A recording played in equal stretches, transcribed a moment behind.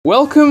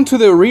Welcome to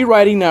the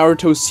Rewriting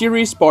Naruto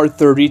series part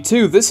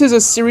 32. This is a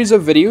series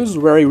of videos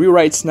where I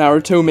rewrite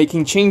Naruto,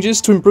 making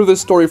changes to improve the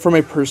story for my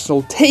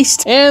personal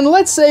taste. And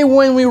let's say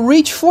when we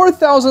reach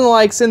 4,000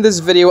 likes in this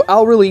video,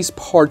 I'll release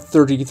part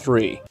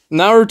 33.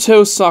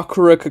 Naruto,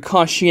 Sakura,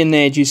 Kakashi, and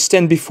Neji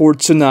stand before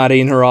Tsunade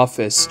in her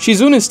office.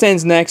 Shizune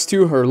stands next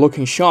to her,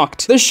 looking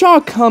shocked. The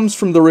shock comes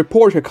from the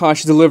report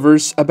Kakashi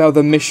delivers about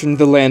the mission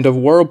the Land of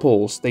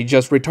Whirlpools they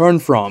just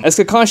returned from. As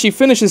Kakashi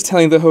finishes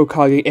telling the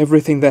Hokage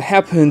everything that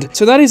happened,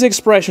 Tsunade's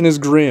expression is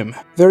grim.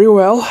 "Very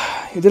well,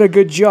 you did a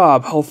good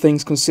job, all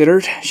things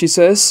considered," she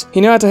says.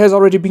 "Hinata has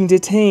already been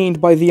detained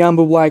by the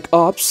Ambu Black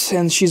Ops,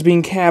 and she's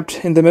being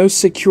kept in the most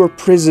secure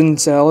prison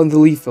cell in the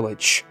Leaf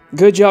Village.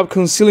 Good job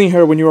concealing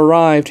her when you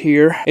arrived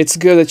here. It's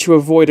good that you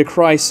avoid a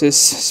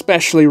crisis,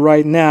 especially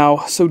right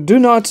now, so do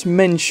not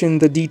mention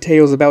the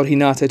details about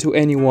Hinata to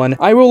anyone.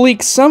 I will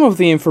leak some of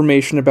the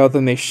information about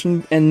the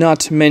mission and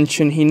not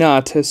mention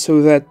Hinata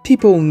so that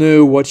people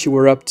know what you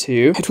were up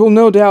to. It will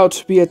no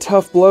doubt be a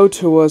tough blow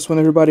to us when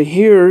everybody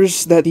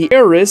hears that the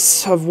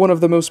heiress of one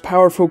of the most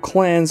powerful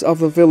clans of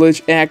the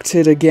village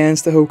acted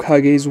against the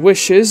Hokage's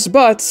wishes,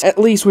 but at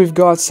least we've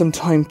got some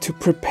time to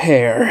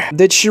prepare."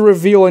 Did she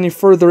reveal any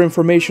further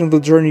information on the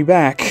journey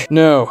back?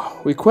 "No.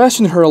 We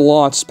questioned her a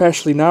lot,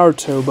 especially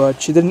Naruto, but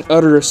she didn't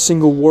utter a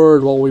single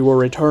word while we were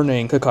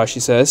returning,"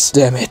 Kakashi says.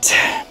 "Damn it.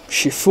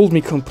 She fooled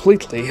me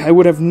completely. I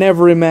would have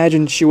never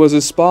imagined she was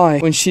a spy.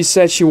 When she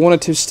said she wanted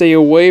to stay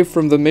away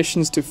from the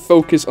missions to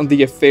focus on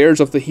the affairs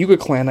of the Hyuga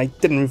clan, I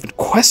didn't even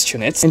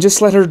question it, and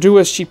just let her do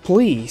as she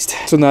pleased,"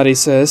 Tsunade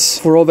says.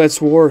 "For all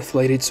that's worth,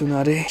 Lady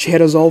Tsunade, she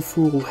had us all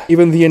fooled.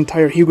 Even the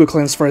entire Hyuga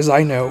clan as far as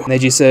I know,"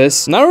 Neji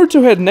says.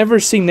 Naruto had never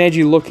seen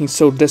Neji looking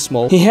so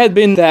dismal. He had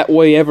been that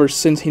way ever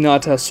since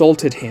Hinata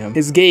assaulted him.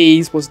 His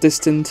gaze was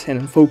distant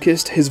and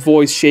unfocused, his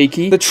voice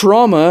shaky. The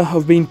trauma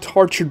of being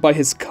tortured by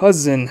his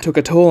cousin took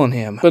a toll on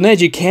him. But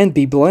Neji can't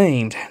be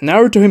blamed.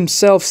 Naruto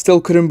himself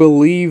still couldn't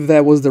believe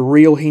that was the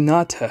real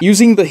Hinata.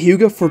 Using the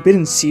Hyuga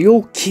Forbidden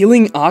Seal,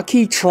 killing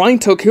Aki, trying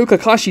to kill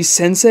Kakashi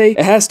Sensei,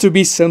 it has to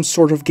be some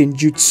sort of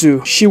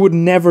genjutsu. She would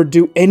never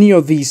do any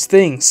of these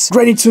things.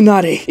 "Granny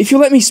Tsunade, if you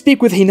let me speak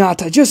with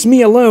Hinata, just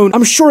me alone,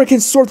 I'm sure I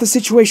can sort the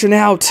situation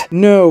out."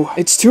 "No,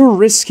 it's too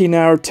risky,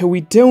 Naruto. We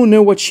don't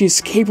know what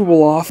she's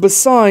capable of.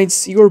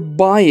 Besides, you're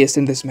biased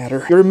in this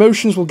matter. Your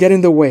emotions will get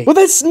in the way." "But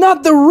that's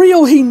not the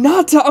real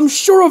Hinata, I'm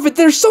sure of it.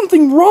 There's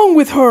something wrong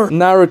with her."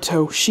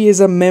 "Naruto, she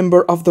is a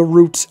member of the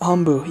Root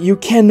Ambu. You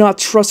cannot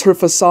trust her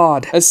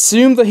facade.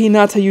 Assume the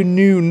Hinata you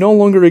knew no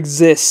longer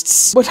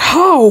exists." "But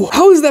how?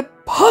 How is that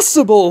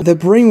possible?" "The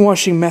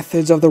brainwashing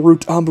methods of the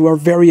Root Ambu are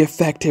very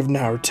effective,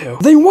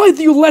 Naruto." "Then why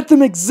do you let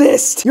them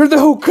exist? You're the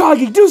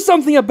Hokage, do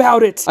something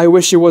about it!" "I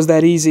wish it was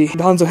that easy.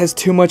 Danzo has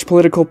too much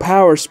political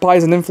power,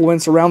 spies, and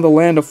influence around the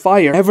Land of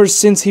Fire. Ever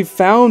since he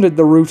founded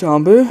the Root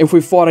Ambu, if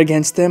we fought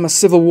against them, a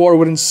civil war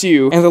would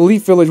ensue, and the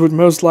Leaf Village would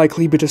most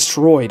likely be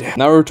destroyed."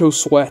 Naruto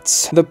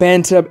sweats. The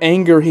pent-up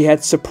anger he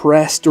had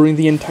suppressed during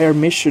the entire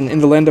mission in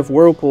the Land of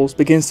Whirlpools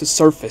begins to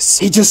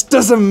surface. It just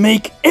doesn't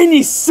make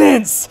any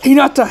sense!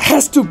 Hinata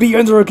has to be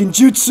under a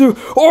genjutsu,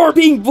 or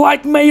being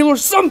blackmailed or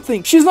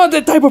something. She's not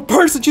that type of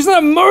person. She's not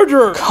a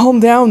murderer.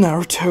 Calm down,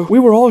 Naruto. We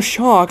were all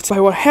shocked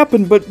by what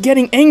happened, but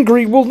getting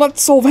angry will not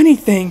solve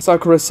anything,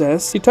 Sakura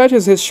says. He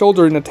touches his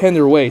shoulder in a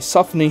tender way,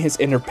 softening his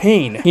inner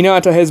pain.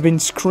 Hinata has been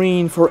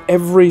screened for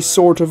every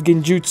sort of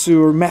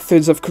genjutsu or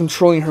methods of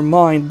controlling her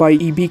mind by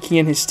Ibiki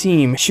and his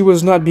team. She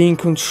was not being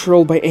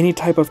controlled by any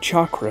type of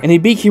chakra, and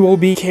Ibiki will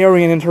be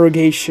carrying an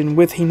interrogation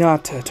with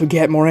Hinata to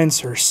get more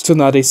answers.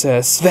 Tsunade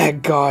says,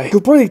 "That guy,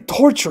 he'll probably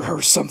torture her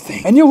or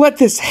something, and you let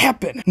this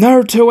happen."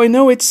 "Naruto, I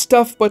know it's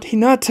tough, but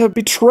Hinata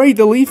betrayed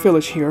the Leaf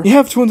Village here. You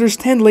have to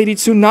understand, Lady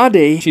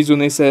Tsunade,"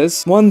 Shizune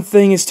says. "One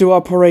thing is to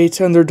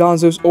operate under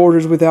Danzo's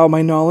orders without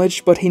my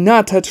knowledge, but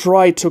Hinata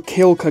tried to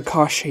kill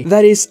Kakashi.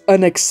 That is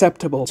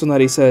unacceptable,"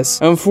 Tsunade says.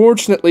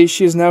 "Unfortunately,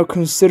 she is now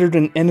considered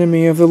an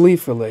enemy of the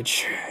Leaf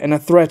Village, and a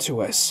threat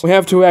to us. We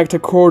have to act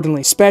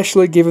accordingly,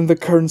 especially given the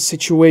current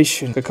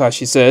situation,"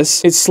 Kakashi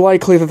says. "It's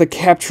likely that the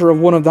capture of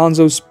one of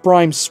Danzo's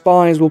prime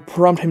spies will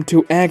prompt him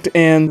to act,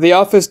 and..." The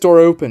office door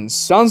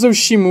opens. Danzo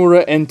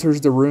Shimura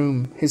enters the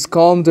room. His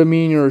calm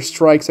demeanor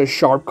strikes a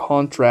sharp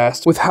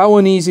contrast with how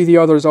uneasy the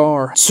others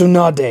are.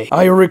 "Tsunade,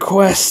 I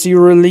request you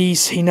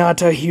release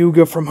Hinata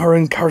Hyuga from her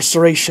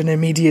incarceration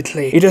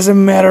immediately. It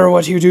doesn't matter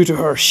what you do to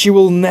her, she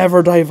will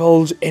never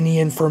divulge any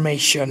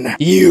information."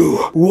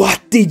 "You!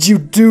 What did you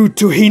do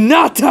to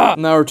Hinata?"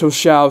 Naruto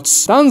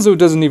shouts. Danzo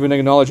doesn't even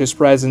acknowledge his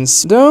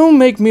presence. "Don't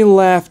make me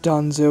laugh,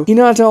 Danzo.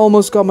 Hinata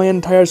almost got my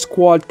entire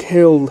squad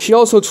killed. She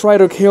also tried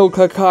to kill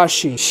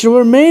Kakashi. Kakashi. She'll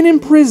remain in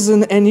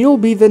prison and you'll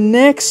be the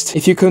next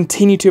if you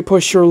continue to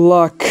push your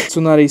luck,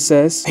 Tsunade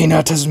says.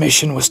 Hinata's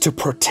mission was to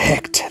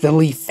protect the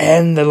leaf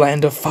and the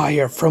Land of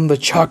Fire from the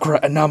chakra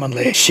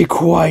anomaly. She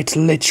quite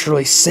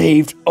literally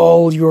saved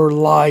all your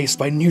lives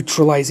by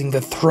neutralizing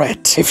the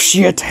threat. If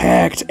she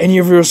attacked any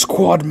of your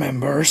squad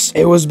members,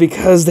 it was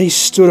because they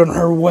stood on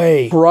her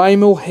way.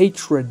 Primal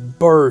hatred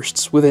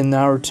bursts within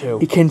Naruto.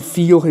 He can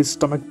feel his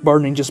stomach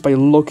burning just by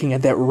looking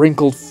at that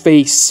wrinkled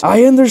face.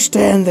 I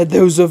understand that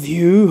those of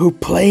you who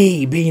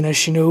play being a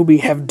shinobi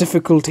have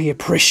difficulty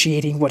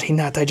appreciating what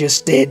Hinata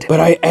just did, but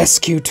I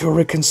ask you to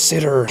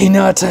reconsider.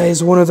 Hinata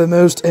is one of the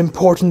most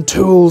important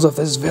tools of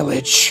this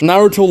village.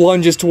 Naruto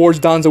lunges towards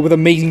Danzo with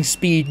amazing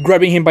speed,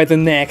 grabbing him by the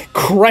neck,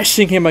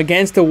 crashing him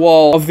against the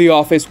wall of the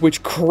office,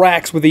 which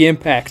cracks with the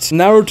impact.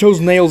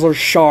 Naruto's nails are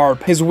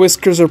sharp, his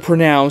whiskers are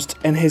pronounced,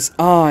 and his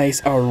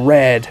eyes are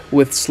red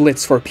with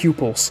slits for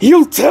pupils.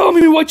 You'll tell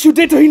me what you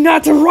did to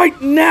Hinata right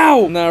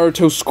now!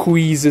 Naruto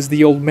squeezes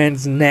the old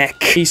man's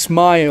neck. He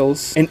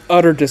smiles in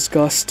utter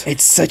disgust.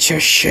 It's such a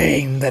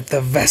shame that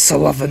the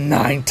vessel of the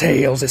Nine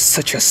Tails is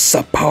such a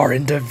subpar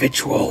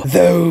individual.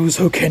 Those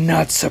who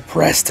cannot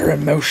suppress their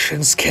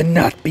emotions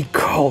cannot be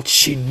called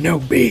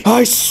shinobi.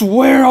 I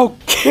swear I'll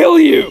kill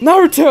you!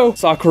 Naruto!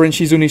 Sakura and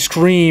Shizune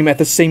scream at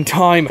the same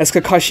time as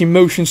Kakashi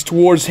motions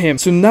towards him.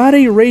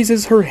 Tsunade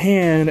raises her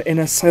hand in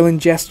a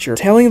silent gesture,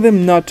 telling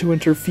them not to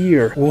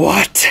interfere.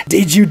 What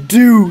did you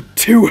do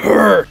to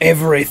her?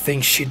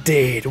 Everything she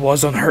did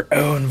was on her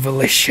own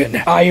volition.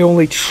 I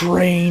only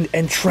trained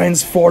and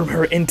transformed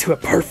her into a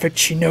perfect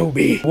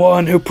shinobi.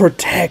 One who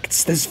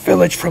protects this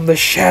village from the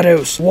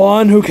shadows.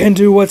 One who can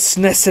do what's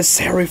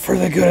necessary for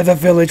the good of the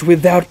village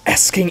without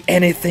asking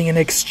anything in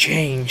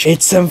exchange.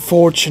 It's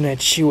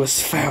unfortunate she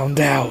was found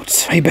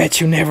out. I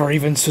bet you never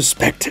even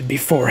suspected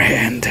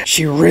beforehand.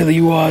 She really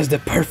was the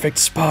perfect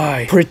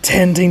spy,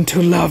 pretending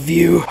to love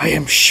you. I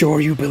am sure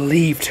you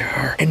believed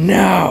her. And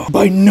now,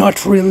 by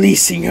not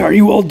releasing her,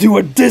 you will do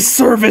a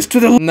disservice to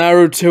the—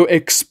 Naruto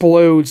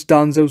explodes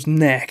Danzo's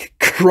neck,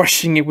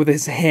 crushing it with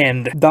his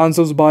hand.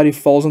 Danzo's body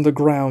falls on the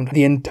ground.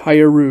 The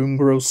entire room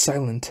grows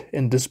silent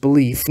in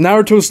disbelief.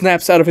 Naruto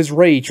snaps out of his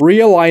rage,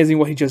 realizing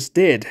what he just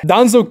did.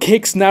 Danzo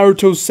kicks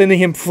Naruto, sending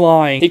him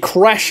flying. He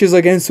crashes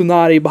against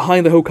Tsunade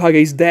behind the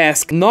Hokage's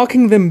desk,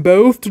 knocking them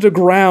both to the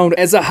ground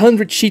as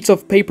 100 sheets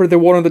of paper that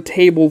were on the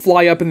table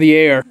fly up in the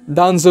air.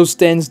 Danzo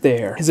stands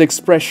there, his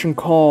expression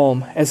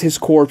calm as his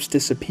corpse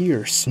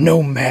disappears.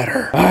 No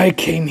matter. I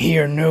came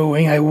here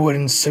knowing I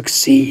wouldn't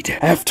succeed.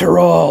 After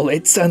all,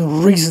 it's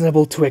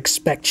unreasonable to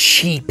expect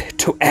sheep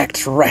to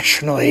act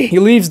rationally. He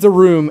leaves the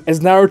room as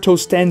Naruto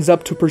stands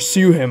up to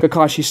pursue him.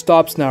 Kakashi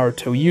stops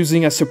Naruto,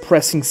 using a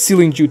suppressing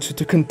sealing jutsu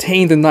to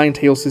contain the Nine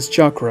Tails'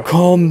 chakra.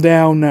 Calm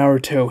down,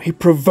 Naruto. He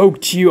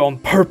provoked you on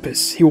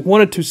purpose. He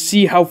wanted to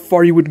see how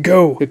far you would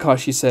go,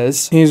 Kakashi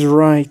says. He's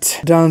right.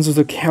 Danzo's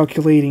a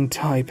calculating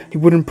type. He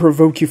wouldn't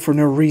provoke you for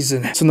no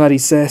reason, Tsunade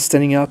says,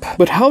 standing up.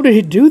 But how did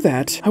he do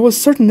that? I was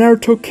certain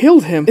Naruto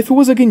killed him. If it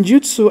was a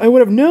genjutsu, I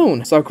would have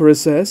known, Sakura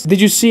says.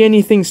 Did you see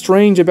anything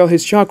strange about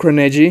his chakra,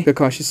 Neji?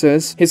 Kakashi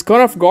says. He's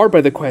caught off guard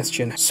by the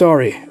question.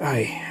 Sorry,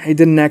 I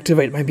didn't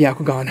activate my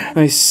Byakugan.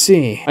 I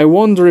see. I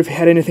wonder if it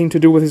had anything to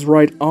do with his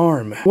right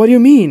arm. What do you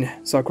mean?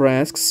 Sakura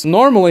asks.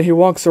 Normally he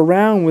walks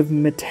around with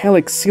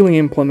metallic sealing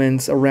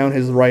implements around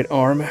his right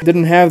arm.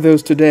 Didn't have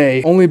those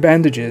today, only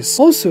bandages.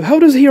 Also, how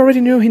does he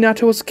already know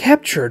Hinata was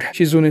captured?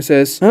 Shizune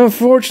says.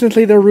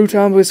 Unfortunately, the root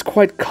ambo is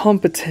quite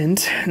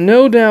competent.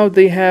 No doubt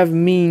they have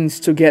means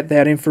to get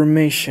that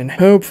information.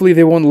 Hopefully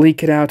they won't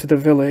leak it out to the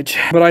village.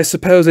 But I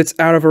suppose it's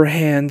out of her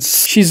hands.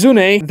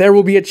 Shizune, there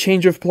will be a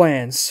change of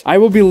plans. I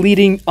will be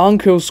leading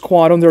Anko's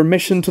squad on their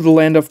mission to the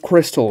Land of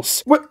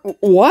Crystals.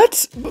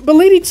 What? But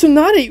Lady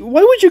Tsunade,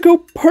 why would you go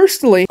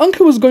personally?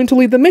 Anko was going to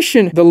lead the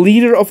mission. The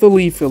leader of the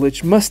Leaf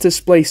Village must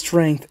display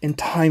strength in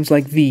times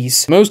like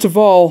these. Most of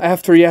all,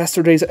 after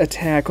yesterday's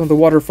attack on the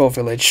Waterfall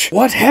Village.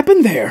 What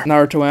happened there?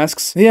 Naruto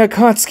asks. The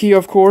Akatsuki,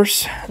 of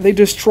course. They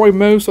destroy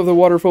most of the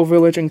Waterfall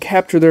Village and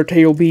capture their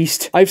tail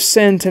beast. I've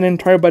sent an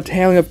entire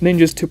battalion of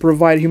ninjas to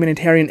provide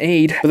humanitarian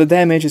aid, but the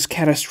damage is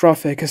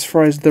catastrophic as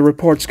far as the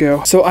reports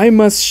go. So I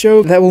must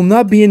show that will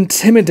not be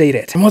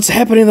intimidated. And what's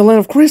happening in the Land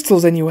of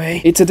Crystals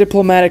anyway? It's a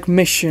diplomatic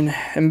mission.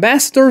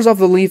 Ambassadors of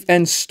the Leaf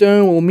and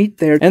Stone will meet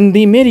there and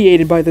be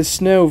mediated by the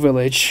Snow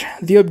Village.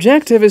 The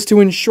objective is to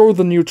ensure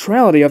the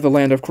neutrality of the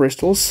Land of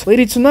Crystals.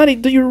 Lady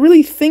Tsunade, do you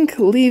really think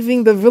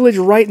leaving the village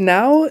right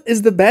now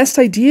is the best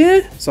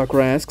idea?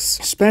 Sakura asks.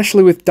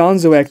 Especially with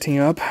Danzo acting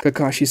up,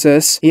 Kakashi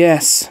says.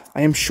 Yes,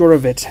 I am sure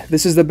of it.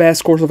 This is the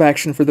best course of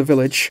action for the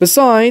village.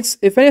 Besides,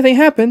 if anything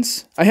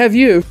happens, I have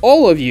you.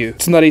 All of you,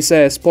 Tsunade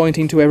says,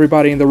 pointing to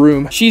everybody in the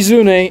room.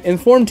 Shizune,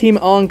 inform Team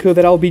Anko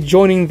that I'll be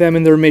joining them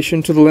in their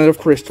mission to the Land of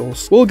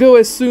Crystals. We'll go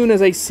as soon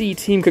as I see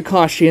Team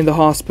Kakashi in the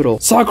hospital.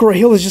 Sakura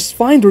Hill is just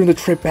fine during the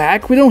trip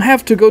back. We don't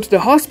have to go to the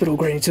hospital,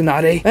 Granny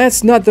Tsunade.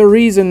 That's not the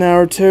reason,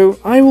 Naruto.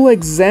 I will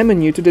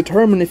examine you to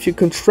determine if you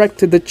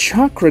contracted the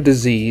chakra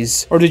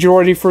disease. Or did you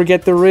already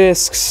forget the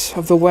risks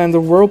of the Land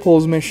of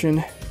Whirlpools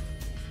mission?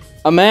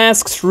 A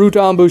masked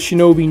Rutambo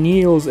shinobi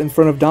kneels in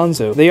front of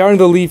Danzo. They are in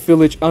the Leaf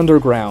Village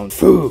underground.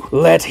 Fu,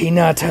 let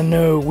Hinata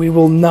know we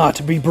will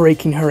not be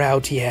breaking her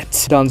out yet,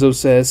 Danzo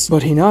says.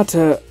 But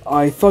Hinata,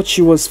 I thought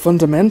she was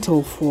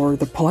fundamental for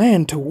the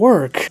plan to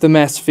work, the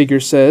masked figure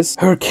says.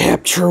 Her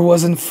capture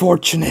was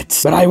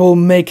unfortunate, but I will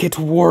make it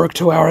work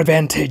to our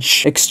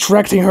advantage.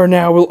 Extracting her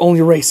now will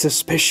only raise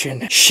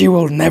suspicion. She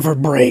will never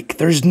break.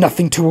 There's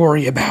nothing to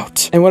worry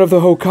about. And what of the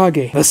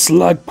Hokage? The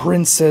Slug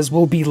Princess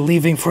will be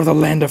leaving for the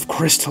Land of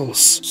Crystals.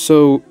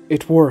 So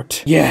it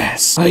worked.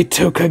 Yes, I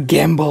took a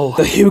gamble.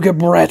 The Hyuga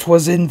brat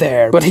was in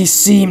there, but he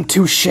seemed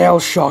too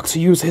shell-shocked to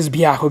use his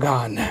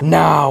Byakugan.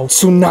 Now,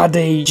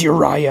 Tsunade,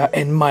 Jiraiya,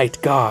 and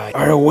Might Guy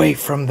are away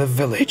from the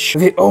village.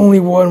 The only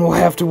one we'll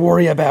have to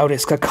worry about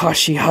is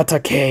Kakashi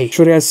Hatake.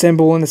 Should I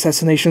assemble an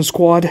assassination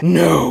squad?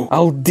 No,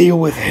 I'll deal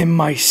with him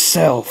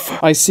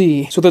myself. I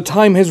see. So the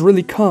time has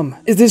really come.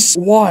 Is this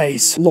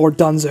wise, Lord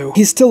Danzo?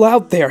 He's still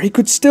out there. He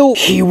could still...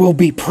 He will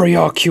be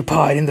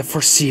preoccupied in the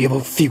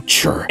foreseeable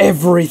future.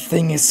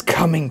 Everything is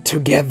coming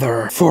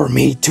together for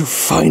me to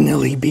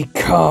finally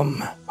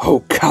become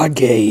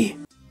Hokage.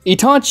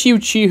 Itachi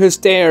Uchiha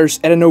stares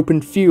at an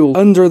open field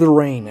under the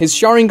rain. His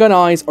Sharingan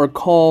eyes are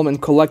calm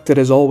and collected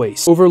as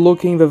always,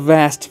 overlooking the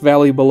vast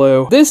valley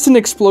below. Distant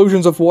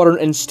explosions of water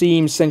and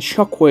steam send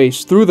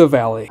shockwaves through the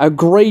valley. A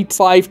great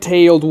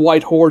five-tailed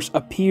white horse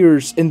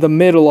appears in the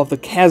middle of the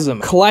chasm,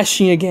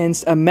 clashing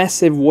against a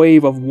massive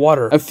wave of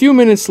water. A few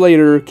minutes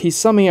later,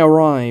 Kisame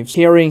arrives,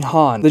 carrying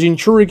Han, the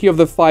Jinchuriki of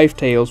the Five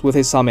Tails, with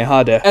his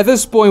Samehada. At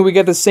this point, we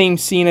get the same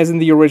scene as in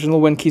the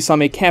original when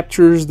Kisame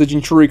captures the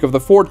Jinchuriki of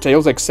the Four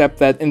Tails, except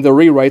that in the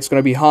rewrite, it's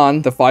gonna be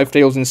Han, the Five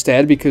Tails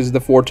instead, because the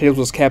Four Tails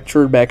was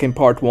captured back in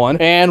part 1.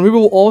 And we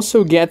will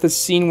also get the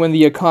scene when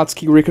the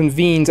Akatsuki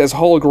reconvenes as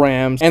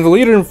holograms, and the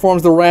leader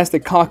informs the rest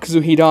that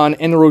Kakuzu, Hidan,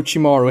 and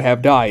Orochimaru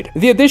have died.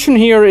 The addition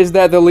here is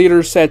that the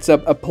leader sets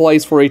up a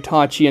place for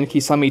Itachi and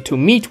Kisame to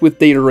meet with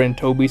Deidara and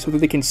Tobi so that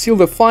they can seal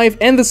the 5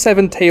 and the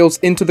 7 tails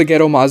into the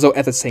Geromazo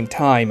at the same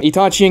time.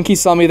 Itachi and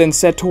Kisame then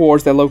set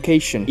towards that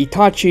location.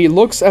 Itachi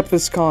looks up the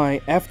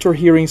sky after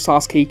hearing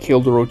Sasuke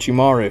killed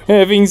Orochimaru.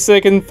 Having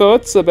second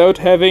thoughts about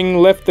having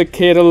left the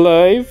kid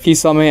alive?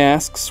 Kisame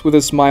asks, with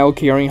a smile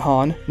carrying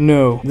Han.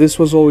 No, this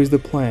was always the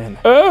plan.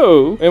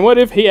 Oh, and what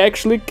if he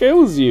actually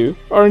kills you?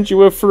 Aren't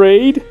you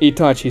afraid?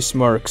 Itachi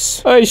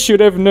smirks. I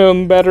should have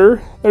known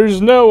better.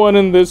 There's no one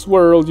in this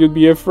world you'd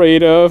be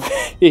afraid of.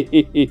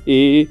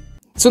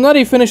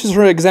 Tsunade finishes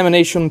her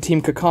examination on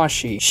Team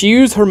Kakashi. She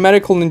used her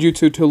medical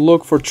ninjutsu to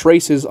look for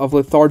traces of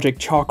lethargic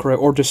chakra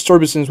or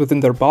disturbances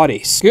within their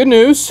bodies. Good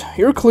news,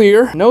 you're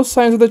clear. No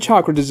signs of the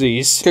chakra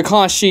disease.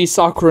 Kakashi,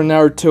 Sakura,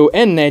 Naruto,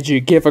 and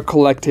Neji give a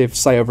collective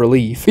sigh of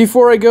relief.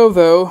 Before I go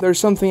though, there's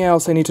something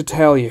else I need to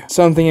tell you.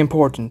 Something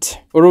important.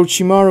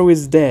 Orochimaru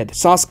is dead.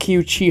 Sasuke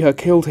Uchiha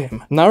killed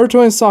him.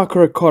 Naruto and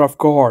Sakura caught off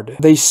guard.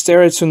 They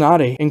stare at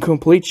Tsunade in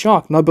complete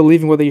shock, not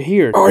believing what they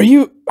hear. Are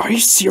you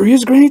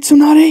serious, Granny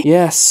Tsunade?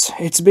 Yes,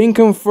 it's been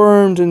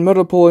confirmed in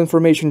multiple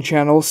information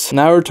channels.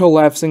 Naruto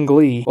laughs in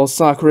glee, while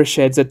Sakura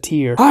sheds a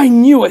tear. I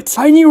knew it!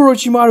 I knew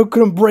Orochimaru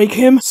couldn't break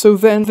him! So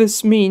then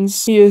this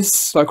means he is...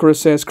 Sakura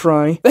says,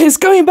 crying. He's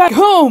coming back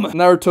home!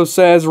 Naruto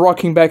says,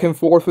 rocking back and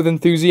forth with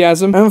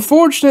enthusiasm.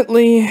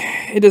 Unfortunately,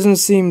 it doesn't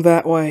seem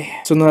that way.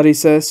 Tsunade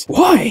says,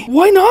 why?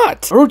 Why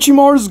not?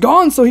 Orochimaru's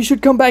gone, so he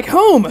should come back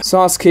home!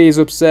 Sasuke is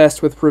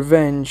obsessed with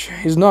revenge.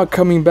 He's not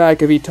coming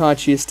back if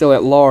Itachi is still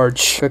at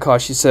large,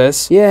 Kakashi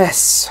says.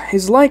 Yes,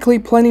 he's likely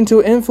planning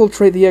to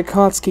infiltrate the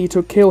Akatsuki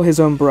to kill his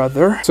own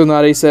brother,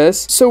 Tsunade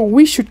says. So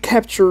we should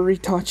capture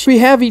Itachi. If we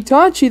have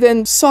Itachi,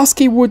 then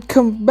Sasuke would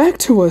come back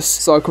to us,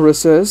 Sakura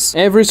says.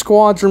 Every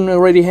squadron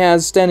already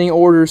has standing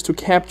orders to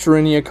capture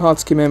any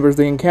Akatsuki members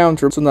they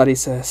encounter, Tsunade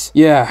says.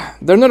 Yeah,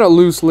 they're not a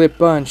loose-lipped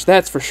bunch,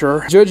 that's for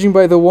sure. Judging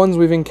by the ones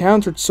we've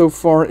encountered so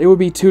far, it would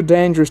be too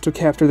dangerous to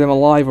capture them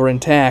alive or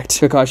intact,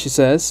 Kakashi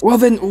says. Well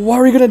then, what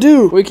are we gonna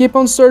do? We keep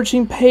on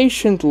searching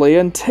patiently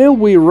until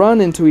we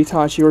run into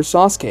Itachi or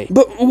Sasuke.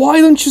 But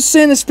why don't you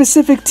send a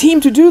specific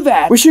team to do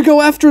that? We should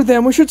go after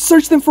them. We should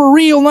search them for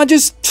real, not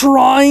just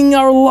trying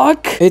our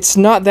luck. It's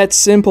not that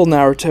simple,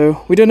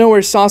 Naruto. We don't know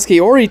where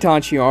Sasuke or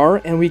Itachi are,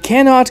 and we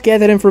cannot get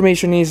that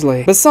information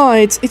easily.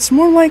 Besides, it's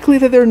more likely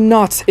that they're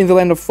not in the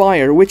Land of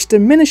Fire, which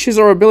diminishes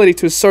our ability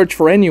to search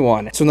for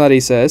anyone,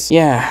 Tsunade says.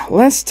 Yeah,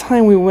 last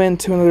time we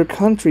went to another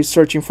country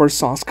searching for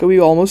Sasuke, we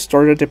almost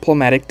started a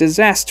diplomatic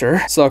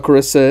disaster,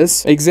 Sakura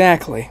says.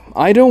 Exactly.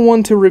 I don't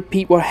want to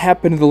repeat what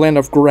happened in the Land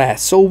of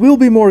Grass, so we'll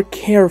be more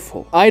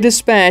careful. I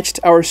dispatched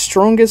our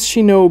strongest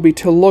shinobi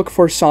to look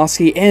for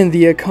Sasuke and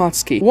the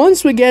Akatsuki.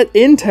 Once we get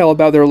intel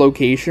about their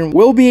location,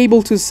 we'll be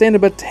able to send a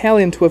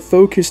battalion to a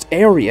focused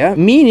area,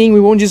 meaning we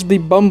won't just be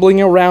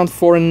bumbling around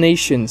foreign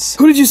nations.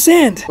 Who did you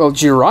send? Well,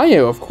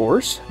 Jiraiya, of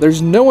course.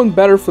 There's no one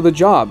better for the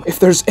job. If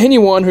there's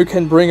anyone who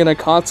can bring an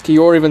Akatsuki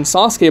or even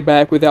Sasuke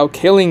back without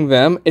killing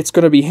them, it's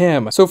gonna be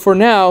him. So for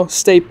now,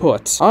 stay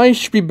put. I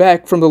should be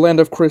back from the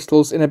Land of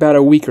Crystals in about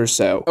a week or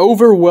so.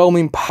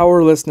 Overwhelming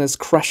powerlessness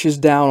crashes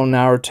down on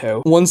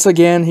Naruto. Once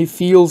again, he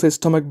feels his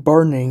stomach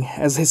burning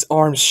as his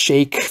arms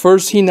shake.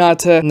 First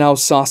Hinata, now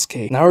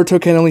Sasuke. Naruto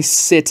can only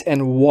sit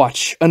and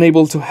watch,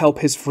 unable to help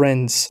his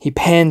friends. He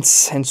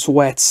pants and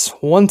sweats,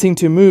 wanting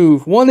to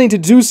move, wanting to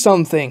do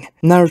something.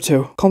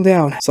 Naruto, calm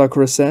down,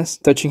 Sakura says,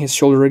 touching his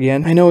shoulder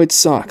again. I know it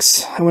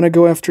sucks. I want to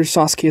go after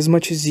Sasuke as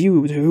much as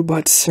you do,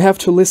 but you have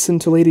to listen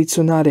to Lady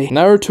Tsunade.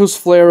 Naruto's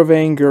flare of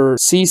anger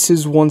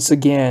ceases once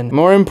again.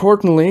 More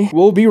importantly,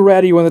 we'll be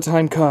ready when the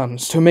time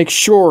comes to make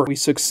sure we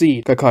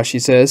succeed,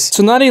 Kakashi says.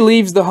 Tsunade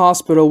leaves the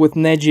hospital with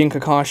Neji and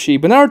Kakashi,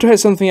 but Naruto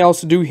has something else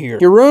to do here.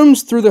 He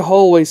roams through the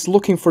hallways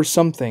looking for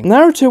something.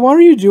 Naruto, what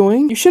are you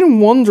doing? You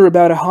shouldn't wonder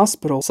about a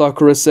hospital,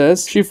 Sakura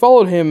says. She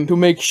followed him to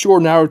make sure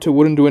Naruto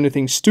wouldn't do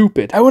anything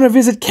stupid. I want to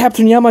visit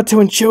Captain Yamato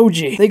and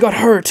Choji. They got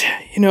hurt,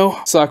 you know.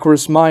 Sakura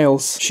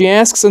smiles. She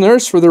asks a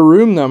nurse for their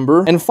room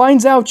number and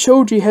finds out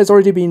Choji has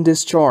already been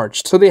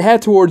discharged, so they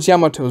head towards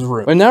Yamato's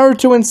room. When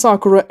Naruto and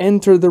Sakura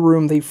enter the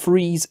room, they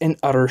freeze in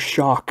utter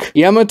shock.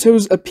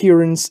 Yamato's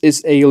appearance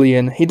is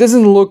alien. He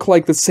doesn't look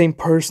like the same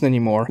person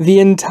anymore. The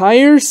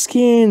entire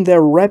skin that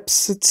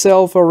wraps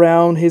itself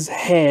around his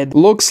head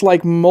looks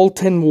like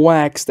molten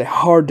wax that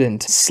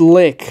hardened,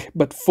 slick,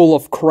 but full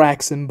of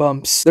cracks and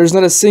bumps. There's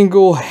not a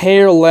single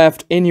hair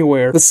left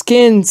anywhere. The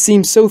skin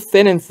seems so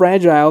thin and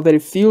fragile that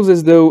it feels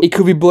as though it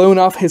could be blown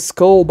off his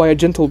skull by a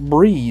gentle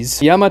breeze.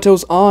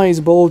 Yamato's eyes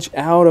bulge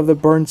out of the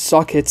burned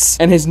sockets,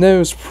 and his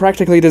nose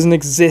practically doesn't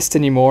exist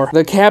anymore.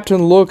 The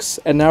captain looks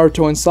at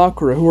Naruto and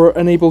Sakura, who are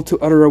unable to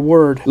utter a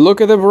word.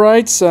 Look at the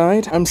bright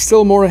side. I'm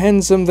still more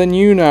handsome than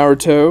you,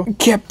 Naruto.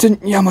 Captain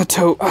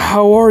Yamato,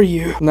 how are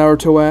you?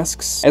 Naruto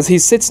asks, as he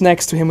sits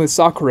next to him with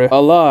Sakura.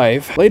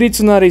 Alive. Lady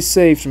Tsunade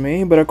saved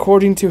me, but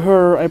according to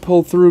her, I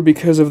pulled through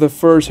because of the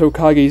first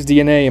Hokage's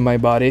DNA in my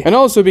body, and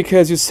also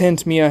because you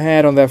sent me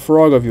ahead on that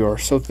frog of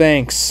yours, so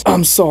thanks.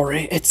 I'm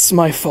sorry, it's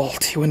my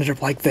fault you ended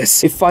up like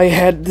this. If I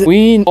had...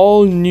 We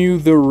all knew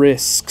the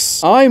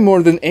risks. I,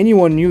 more than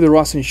anyone, knew the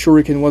Rasen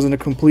Shuriken wasn't a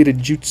completed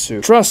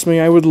jutsu. Trust me,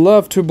 I would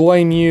love to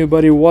blame you,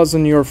 but it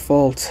wasn't your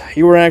fault.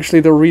 You were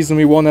actually the reason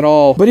we won it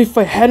all. But if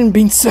I hadn't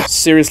been so...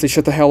 Seriously,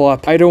 shut the hell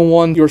up. I don't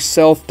want your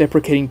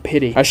self-deprecating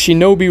pity. A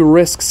shinobi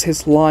risks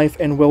his life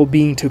and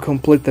well-being to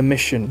complete the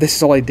mission. This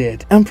is all I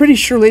did. I'm pretty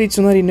sure Lady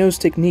Tsunade knows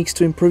techniques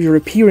to improve your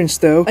appearance,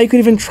 though. I could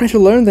even try to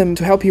learn them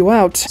to help you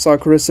out,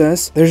 Sakura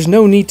says. There's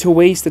no need to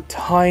waste the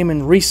time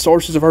and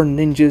resources of our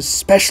ninjas,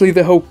 especially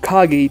the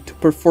Hokage, to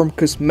perform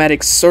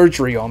cosmetic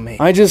surgery on me.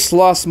 I just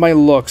lost my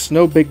looks,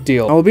 no big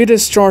deal. I'll be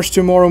discharged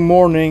tomorrow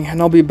morning,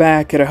 and I'll be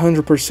back at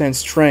 100%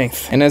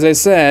 strength. And as I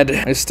said,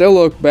 I still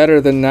look better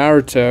than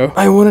Naruto.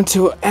 I wanted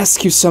to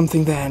ask you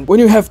something then. When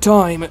you have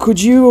time,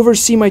 could you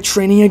oversee my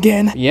training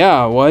again?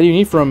 Yeah, what do you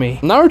need from me?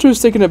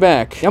 Naruto's taken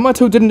aback.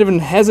 Yamato didn't even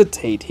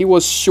hesitate. He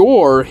was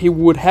sure he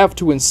would have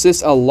to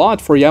insist a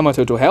lot for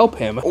Yamato to help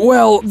him.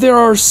 Well, there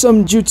are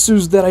some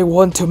jutsus that I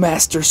want to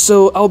master,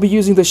 so I'll be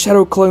using the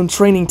Shadow Clone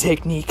training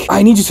technique.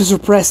 I need you to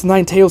suppress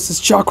Nine-Tails'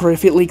 chakra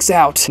if it leaks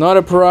out. Not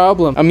a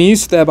problem. I'm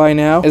used to that by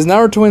now. As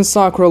Naruto and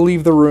Sakura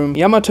leave the room,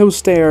 Yamato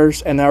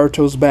stares at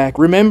Naruto's back,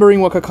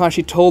 remembering what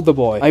Kakashi told the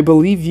boy. I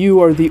believe you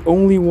are the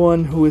only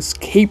one who is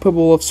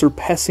capable of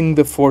surpassing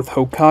the fourth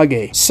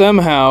Hokage.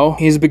 Somehow,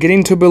 he's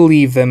beginning to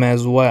believe them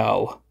as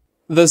well.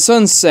 The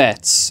sun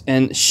sets,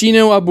 and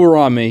Shino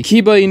Aburame,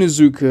 Kiba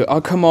Inuzuka,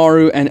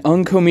 Akamaru, and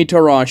Anko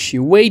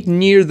Mitarashi wait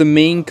near the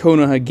main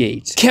Konoha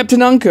gate.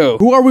 Captain Anko,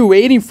 who are we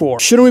waiting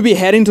for? Shouldn't we be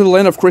heading to the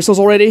Land of Crystals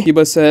already?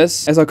 Kiba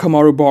says, as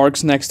Akamaru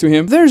barks next to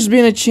him. There's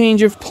been a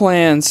change of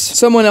plans.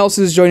 Someone else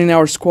is joining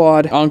our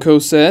squad, Anko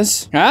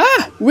says.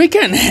 We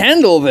can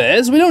handle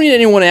this. We don't need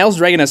anyone else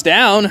dragging us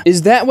down.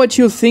 Is that what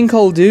you think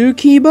I'll do,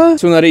 Kiba?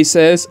 Tsunade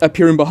says,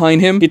 appearing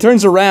behind him. He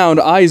turns around,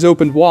 eyes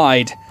opened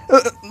wide.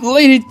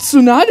 Lady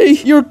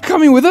Tsunade, you're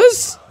coming with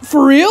us?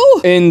 For real?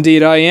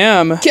 Indeed I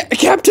am.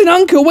 Captain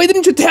Anko, why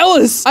didn't you tell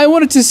us? I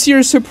wanted to see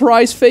your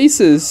surprised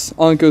faces,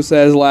 Anko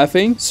says,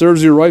 laughing.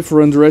 Serves you right for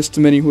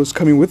underestimating who was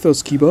coming with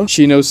us, Kiba,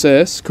 Shino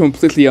says,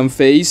 completely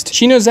unfazed.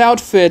 Shino's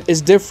outfit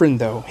is different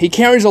though. He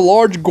carries a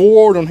large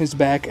gourd on his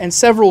back and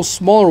several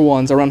smaller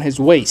ones around his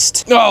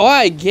waist. Oh,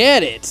 I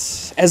get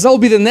it. As I'll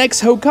be the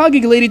next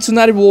Hokage, Lady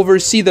Tsunade will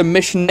oversee the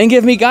mission and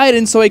give me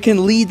guidance so I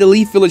can lead the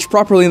Leaf Village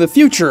properly in the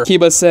future,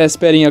 Kiba says,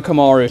 petting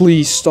Akamaru.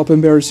 Please stop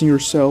embarrassing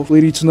yourself.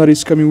 Lady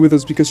Tsunade's coming with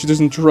us because she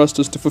doesn't trust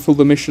us to fulfill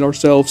the mission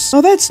ourselves.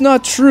 No, that's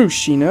not true,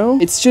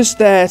 Shino. It's just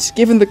that,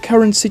 given the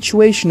current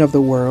situation of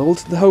the world,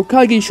 the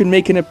Hokage should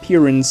make an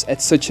appearance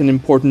at such an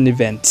important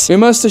event. We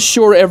must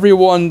assure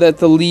everyone that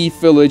the Leaf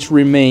Village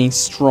remains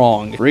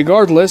strong.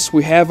 Regardless,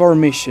 we have our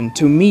mission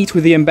to meet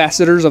with the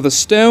ambassadors of the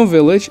Stone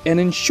Village and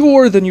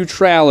ensure the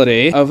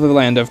neutrality of the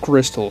Land of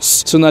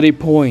Crystals. Tsunade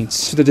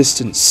points to the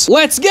distance.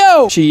 Let's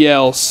go! She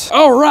yells.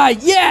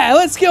 Alright, yeah,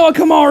 let's go,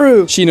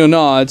 Akamaru! Shino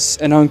nods,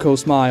 and Anko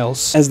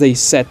smiles as they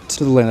set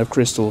to the Land of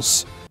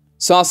Crystals.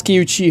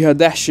 Sasuke Uchiha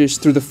dashes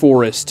through the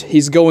forest.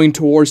 He's going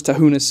towards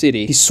Tahuna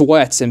City. He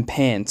sweats and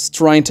pants,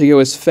 trying to go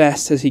as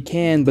fast as he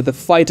can, but the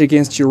fight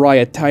against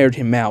Jiraiya tired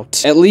him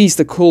out. At least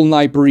the cool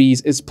night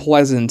breeze is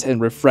pleasant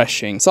and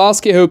refreshing.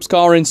 Sasuke hopes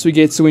Karin,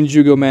 Suigetsu, and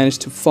Jugo manage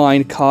to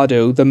find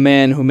Kado, the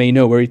man who may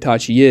know where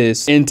Itachi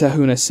is, in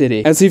Tahuna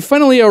City. As he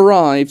finally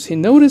arrives, he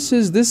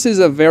notices this is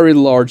a very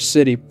large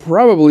city,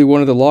 probably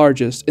one of the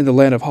largest in the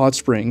land of hot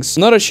springs.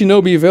 Not a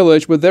shinobi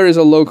village, but there is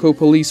a local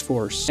police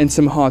force, and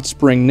some hot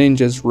spring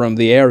ninjas roam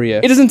the area.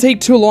 It doesn't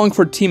take too long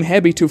for Team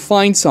Heavy to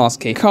find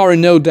Sasuke.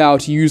 Karin no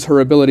doubt used her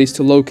abilities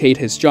to locate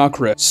his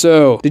chakra.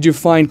 So, did you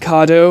find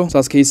Kado?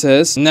 Sasuke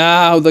says.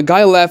 No, the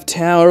guy left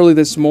town early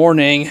this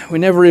morning. We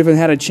never even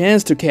had a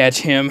chance to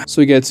catch him.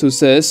 Suigetsu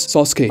says.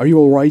 Sasuke, are you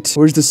alright?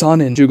 Where's the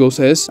Sanin? Jugo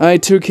says. I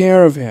took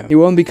care of him. He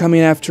won't be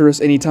coming after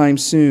us anytime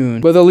soon,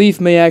 but the leaf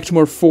may act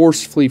more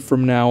forcefully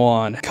from now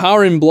on.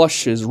 Karin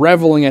blushes,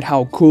 reveling at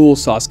how cool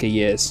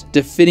Sasuke is.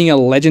 Defeating a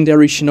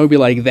legendary shinobi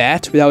like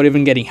that without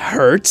even getting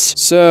hurt.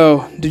 So,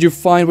 did you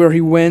find where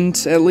he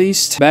went, at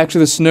least? Back to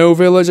the snow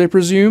village, I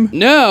presume?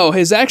 No,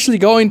 he's actually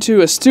going to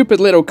a stupid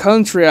little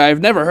country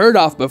I've never heard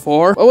of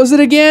before. What was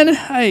it again?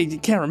 I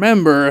can't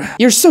remember.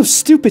 You're so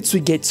stupid,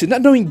 Suigetsu,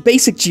 not knowing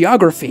basic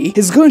geography.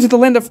 He's going to the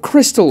land of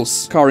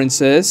crystals, Karin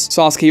says.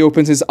 Sasuke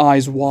opens his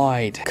eyes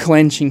wide,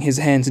 clenching his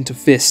hands into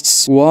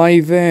fists. Why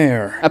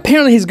there?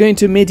 Apparently he's going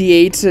to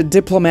mediate a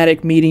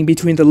diplomatic meeting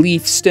between the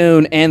Leaf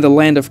Stone and the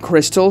land of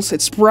crystals.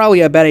 It's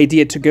probably a bad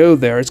idea to go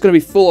there. It's gonna be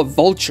full of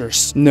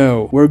vultures.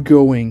 No, we're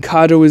going.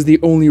 Kado is the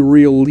only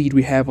real lead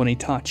we have on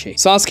Itachi.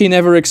 Sasuke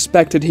never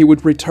expected he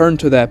would return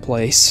to that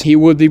place. He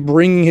would be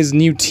bringing his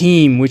new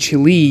team, which he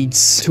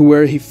leads, to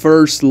where he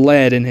first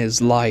led in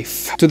his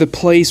life. To the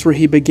place where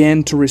he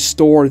began to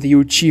restore the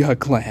Uchiha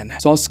clan.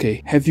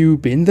 Sasuke, have you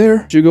been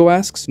there? Jugo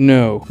asks.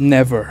 No,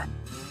 never.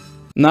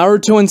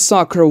 Naruto and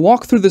Sakura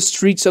walk through the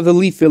streets of the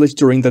Leaf Village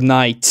during the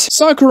night.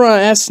 Sakura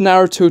asks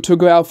Naruto to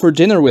go out for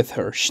dinner with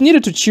her. She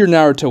needed to cheer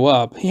Naruto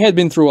up. He had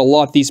been through a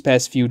lot these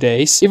past few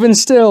days. Even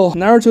still,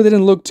 Naruto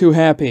didn't look too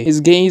happy.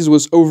 His gaze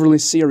was overly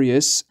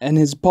serious, and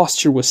his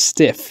posture was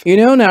stiff. You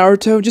know,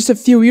 Naruto, just a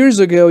few years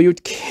ago,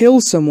 you'd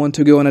kill someone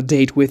to go on a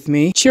date with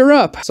me. Cheer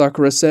up,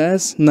 Sakura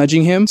says,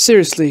 nudging him.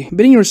 Seriously,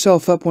 beating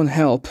yourself up won't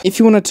help. If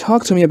you want to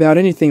talk to me about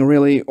anything,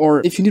 really,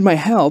 or if you need my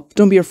help,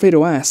 don't be afraid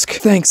to ask.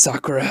 Thanks,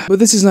 Sakura, but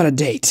this is not a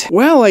date.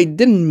 Well, I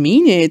didn't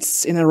mean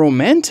it in a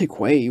romantic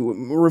way.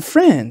 We're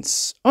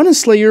friends.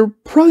 Honestly, you're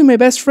probably my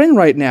best friend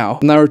right now.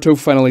 Naruto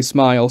finally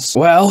smiles.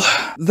 Well,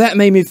 that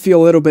made me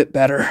feel a little bit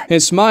better.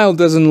 His smile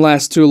doesn't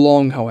last too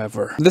long,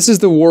 however. This is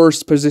the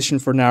worst position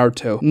for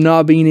Naruto.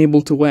 Not being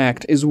able to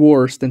act is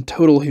worse than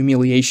total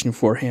humiliation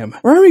for him.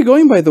 Where are we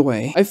going, by the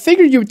way? I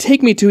figured you'd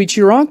take me to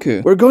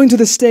Ichiraku. We're going to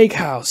the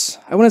steakhouse.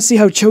 I want to see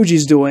how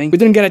Choji's doing. We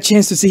didn't get a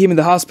chance to see him in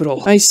the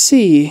hospital. I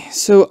see.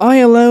 So I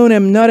alone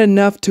am not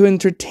enough to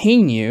entertain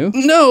you?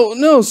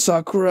 No,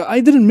 Sakura. I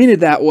didn't mean it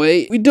that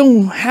way. We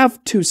don't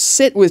have to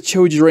sit with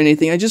Choji or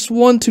anything. I just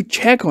want to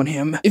check on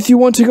him. If you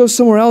want to go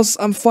somewhere else,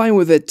 I'm fine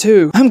with it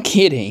too. I'm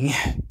kidding.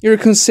 You're a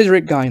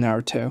considerate guy,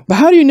 Naruto. But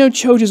how do you know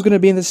Choji's gonna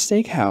be in the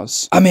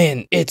steakhouse? I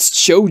mean, it's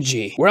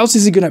Choji. Where else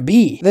is he gonna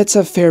be? That's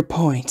a fair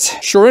point.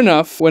 Sure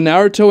enough, when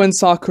Naruto and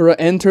Sakura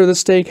enter the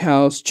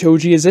steakhouse,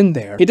 Choji is in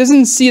there. He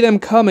doesn't see them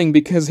coming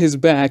because his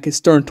back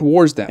is turned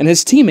towards them, and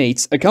his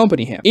teammates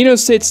accompany him. Ino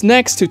sits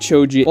next to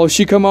Choji, while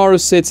Shikamaru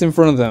sits in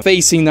front of them,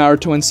 facing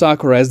Naruto and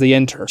Sakura as they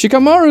enter.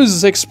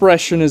 Shikamaru's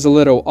expression is a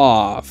little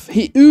off.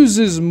 He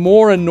oozes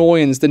more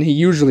annoyance than he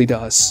usually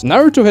does.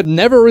 Naruto had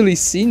never really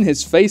seen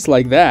his face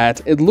like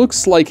that. It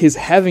looks like he's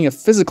having a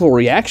physical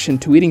reaction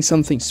to eating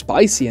something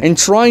spicy and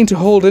trying to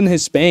hold in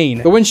his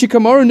pain. But when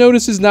Shikamaru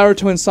notices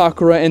Naruto and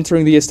Sakura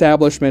entering the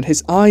establishment,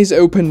 his eyes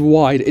open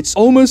wide. It's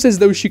almost as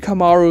though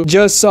Shikamaru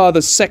just saw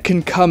the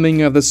second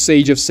coming of the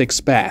Sage of Six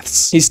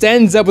Paths. He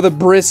stands up with a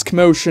brisk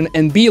motion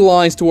and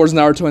beelines towards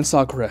Naruto and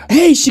Sakura.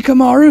 Hey,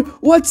 Shikamaru!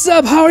 What's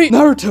up? How are you?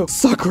 Naruto!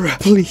 Sakura,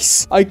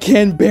 please. I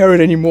can't bear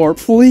it anymore.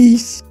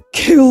 Please.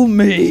 Kill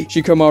me,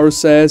 Shikamaru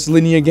says,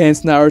 leaning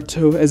against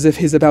Naruto as if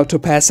he's about to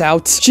pass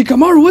out.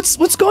 Shikamaru,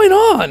 what's going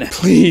on?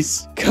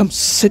 Please, come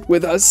sit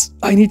with us.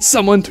 I need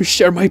someone to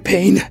share my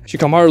pain.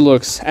 Shikamaru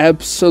looks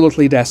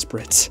absolutely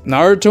desperate.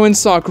 Naruto and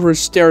Sakura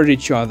stare at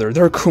each other.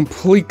 They're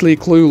completely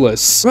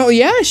clueless. Well,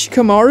 yeah,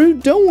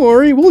 Shikamaru, don't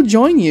worry, we'll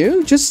join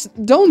you. Just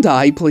don't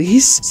die,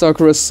 please,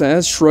 Sakura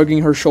says,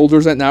 shrugging her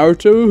shoulders at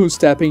Naruto, who's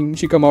tapping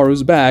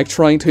Shikamaru's back,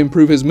 trying to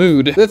improve his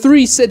mood. The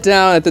three sit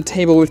down at the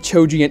table with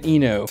Choji and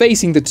Ino,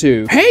 facing the two.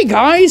 Hey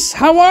guys,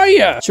 how are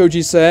ya?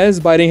 Choji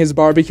says, biting his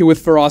barbecue with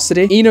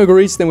ferocity. Ino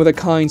greets them with a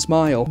kind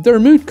smile. Their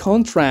mood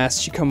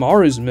contrasts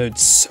Shikamaru's mood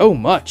so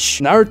much.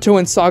 Naruto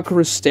and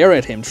Sakura stare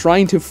at him,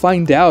 trying to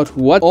find out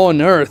what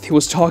on earth he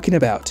was talking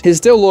about. He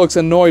still looks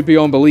annoyed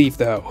beyond belief,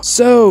 though.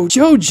 So,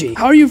 Choji,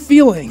 how are you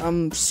feeling?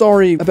 I'm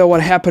sorry about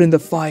what happened in the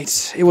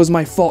fight. It was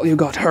my fault you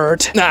got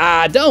hurt.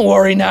 Nah, don't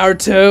worry,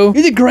 Naruto.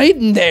 You did great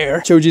in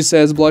there, Choji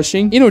says,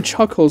 blushing. Ino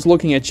chuckles,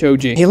 looking at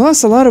Choji. He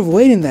lost a lot of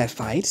weight in that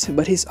fight,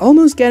 but he's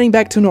almost getting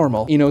back to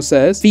normal, Ino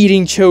says,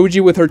 feeding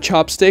Choji with her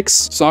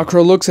chopsticks.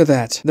 Sakura looks at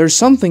that. There's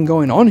something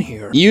going on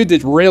here. You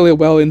did really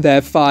well in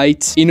that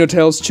fight, Ino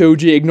tells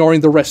Choji, ignoring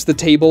the rest of the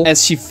table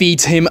as she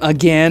feeds him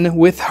again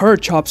with her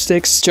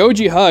chopsticks.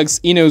 Choji hugs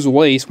Ino's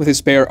waist with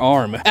his bare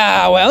arm.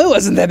 Ah, well, it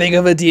wasn't that big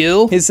of a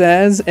deal, he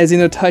says as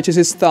Ino touches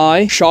his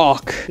thigh.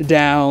 Shock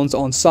downs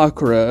on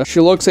Sakura. She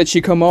looks at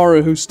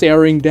Shikamaru, who's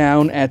staring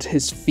down at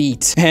his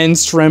feet,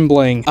 hands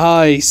trembling,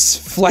 eyes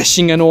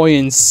flashing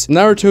annoyance.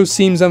 Naruto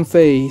seems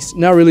unfazed,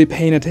 not really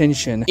paying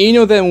attention.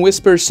 Ino then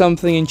whispers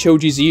something in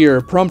Choji's ear,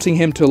 prompting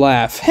him to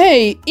laugh.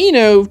 Hey,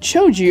 Ino,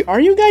 Choji, are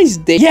you guys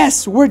dating?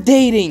 Yes, we're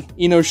dating,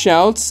 Ino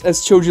shouts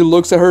as Choji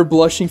looks at her,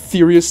 blushing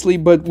furiously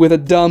but with a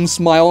dumb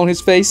smile on his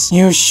face.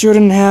 You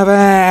shouldn't have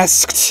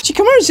asked.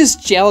 Shikamaru's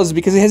just jealous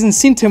because he hasn't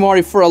seen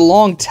Temari for a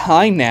long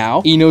time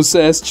now, Ino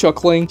says,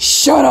 chuckling.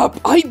 Shut up,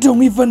 I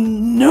don't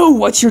even know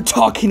what you're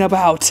talking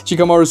about,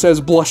 Shikamaru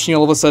says, blushing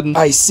all of a sudden.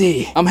 I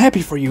see. I'm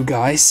happy for you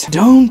guys.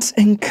 Don't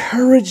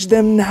encourage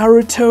them,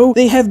 Naruto.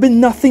 They have been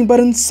nothing but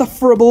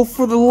insufferable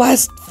for the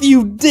last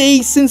few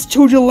days since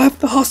Choji left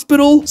the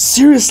hospital.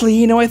 Seriously,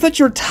 you know, I thought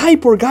your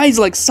type were guys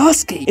like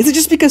Sasuke. Is it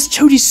just because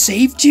Choji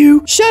saved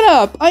you? Shut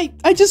up. I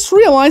just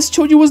realized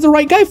Choji was the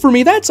right guy for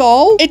me, that's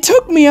all. It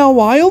took me a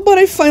while, but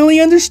I finally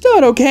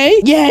understood, okay?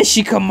 Yeah,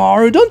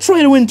 Shikamaru, don't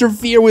try to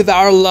interfere with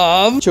our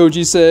love,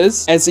 Choji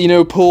says, as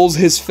Ino pulls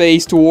his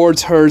face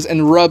towards hers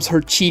and rubs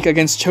her cheek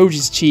against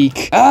Choji's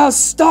cheek. Ah,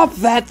 stop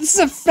that. This is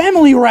a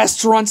family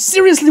restaurant.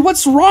 Seriously,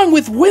 what's wrong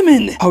with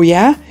women? Oh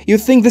yeah? You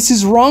think this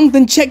is wrong?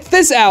 Then check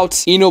this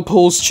out. Ino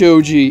pulls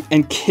Choji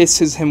and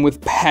kisses him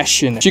with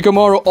passion.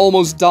 Shikamaru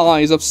almost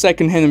dies of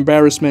secondhand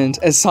embarrassment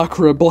as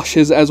Sakura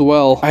blushes as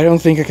well. I don't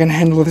think I can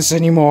handle this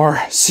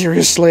anymore.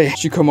 Seriously,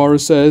 Shikamaru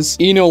says.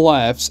 Ino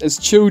laughs as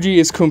Choji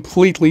is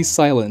completely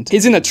silent.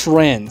 He's in a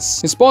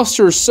trance. His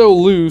posture is so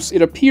loose,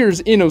 it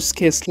appears Ino's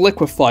kiss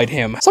liquefied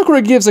him.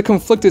 Sakura gives a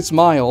conflicted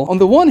smile. On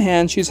the one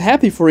hand, she's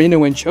happy for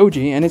Ino and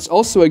Choji, and it's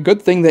also a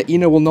good thing that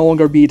Ino will no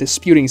longer be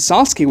disputing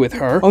Sasuke with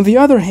her. On the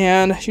other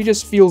hand, she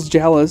just feels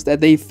jealous that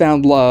they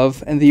found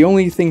love, and the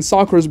only thing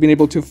Sakura's been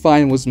able to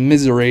find was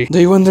misery. Do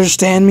you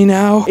understand me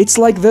now? It's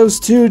like those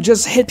two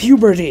just hit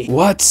puberty.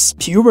 What's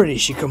puberty,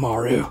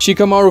 Shikamaru?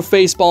 Shikamaru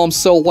facepalms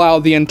so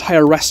loud the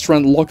entire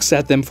restaurant looks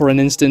at them for an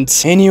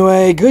instant.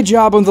 Anyway, good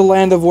job on the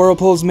Land of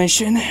Whirlpools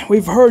mission.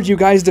 We've heard you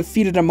guys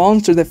defeated a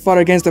monster that fought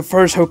against the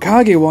first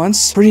Hokage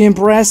once. Pretty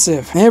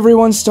impressive.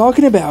 Everyone's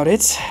talking about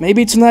it.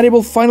 Maybe tonight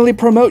will finally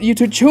promote you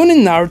to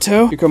Chunin,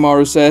 Naruto,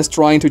 Shikamaru says,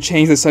 trying to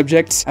change the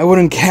subject. I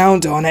wouldn't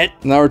count on it,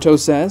 Naruto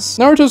says.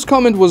 Naruto's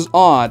comment was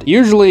odd.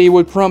 Usually it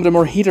would prompt a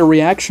more heated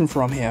reaction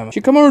from him.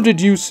 Shikamaru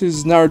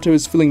deduces Naruto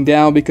is feeling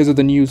down because of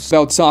the news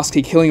about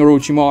Sasuke killing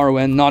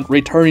Orochimaru and not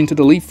returning to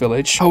the Leaf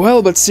Village. Oh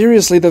well, but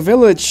seriously, the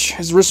village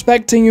is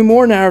respecting you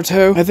more,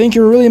 Naruto. I think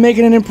you're really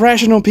making an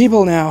impression on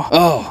people now.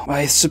 Oh,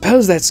 I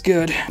suppose that's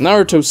good.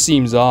 Naruto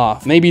seems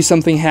off. Maybe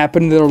something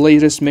happened in their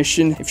latest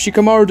mission. If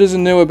Shikamaru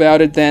doesn't know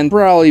about it, then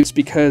probably it's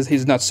because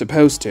he's not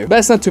supposed to.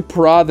 Best not to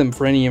prod them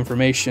for any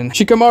information.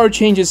 Shikamaru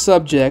changes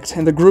subject,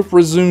 and the group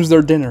resumes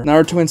their dinner.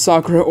 Naruto and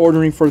Sakura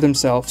ordering for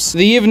themselves.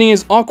 The evening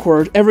is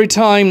awkward. Every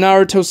time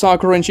Naruto,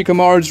 Sakura, and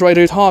Shikamaru try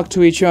to talk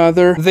to each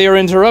other, they are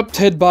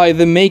interrupted by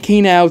the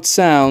making out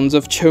sounds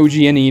of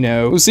Choji and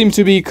Ino, who seem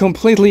to be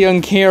completely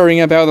uncaring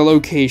about the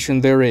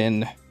location they're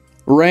in.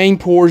 Rain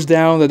pours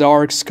down the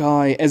dark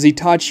sky as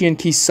Itachi and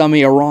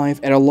Kisame arrive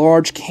at a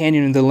large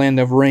canyon in the Land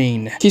of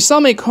Rain.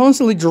 Kisame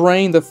constantly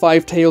drained the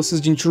Five Tails'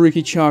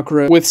 Jinchuriki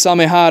chakra with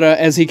Samehara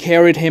as he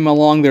carried him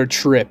along their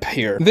trip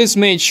here. This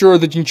made sure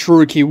the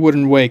Jinchuriki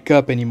wouldn't wake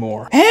up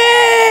anymore.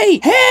 Hey!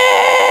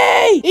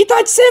 Hey!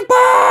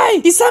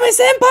 Itachi-senpai!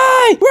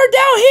 Kisame-senpai! We're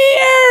down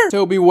here!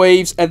 Toby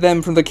waves at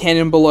them from the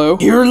canyon below.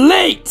 You're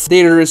late!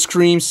 Deidara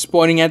screams,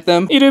 pointing at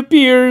them. It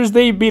appears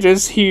they beat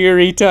us here,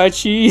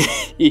 Itachi.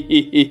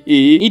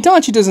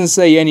 Itachi doesn't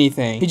say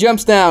anything. He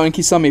jumps down and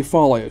Kisame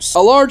follows.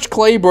 A large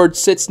clay bird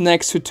sits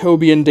next to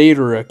Toby and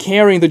Deidara,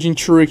 carrying the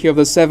Jinchuriki of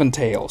the Seven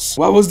Tails.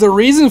 What was the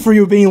reason for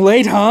you being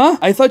late, huh?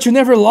 I thought you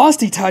never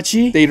lost,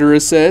 Itachi.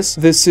 Deidara says.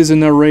 This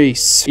isn't a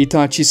race,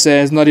 Itachi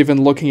says, not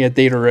even looking at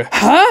Deidara.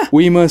 Huh?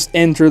 We must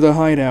enter the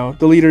hideout.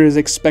 The leader is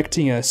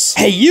expecting us.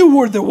 Hey, you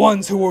were the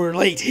ones who were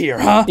late here,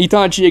 huh?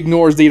 Itachi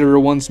ignores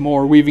Deidara once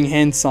more, waving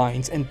hand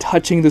signs and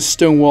touching the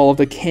stone wall of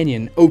the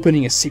canyon,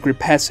 opening a secret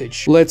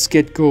passage. Let's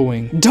get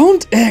going.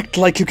 Don't act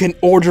like you can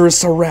order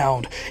us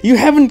around. You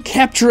haven't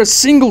captured a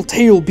single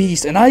tail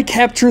beast, and I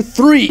captured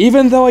 3,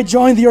 even though I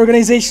joined the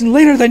organization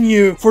later than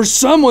you. For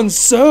someone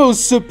so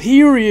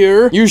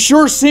superior, you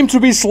sure seem to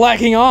be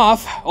slacking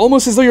off,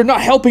 almost as though you're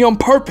not helping on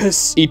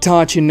purpose.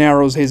 Itachi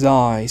narrows his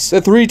eyes.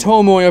 The 3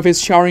 Tomoe of his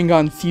his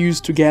Sharingan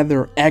fused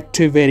together,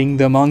 activating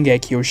the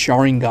Mangekyo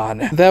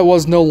Sharingan. That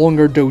was no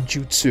longer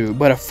dojutsu,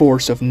 but a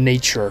force of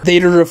nature.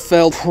 Deidara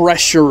felt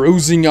pressure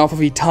oozing off of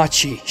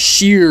Itachi,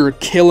 sheer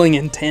killing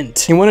intent.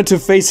 He wanted to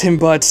face him,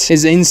 but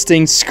his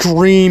instinct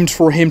screamed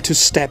for him to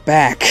step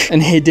back,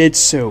 and he did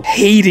so,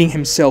 hating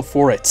himself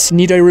for it.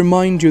 Need I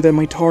remind you that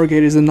my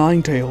target is the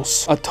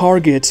Ninetales, a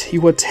target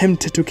you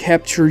attempted to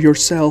capture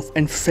yourself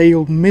and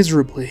failed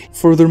miserably.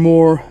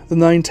 Furthermore, the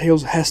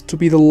Ninetales has to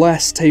be the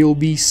last tail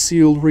beast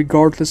sealed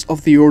regardless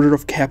of the order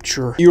of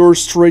capture. Your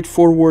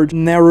straightforward,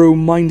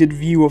 narrow-minded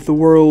view of the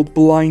world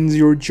blinds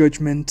your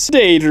judgment.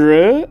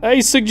 Deidara, I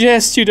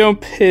suggest you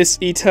don't piss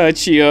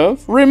Itachi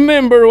off.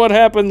 Remember what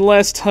happened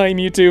last time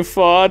you two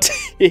fought?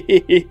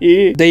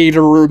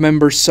 Deidara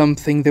remembers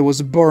something that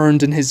was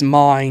burned in his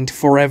mind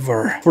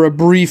forever. For a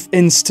brief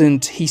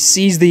instant, he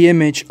sees the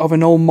image of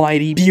an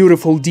almighty,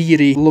 beautiful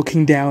deity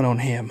looking down on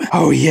him.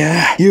 Oh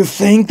yeah? You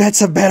think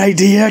that's a bad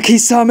idea,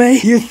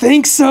 Kisame? You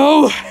think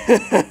so?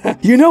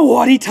 You know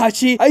what,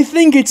 Itachi? I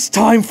think it's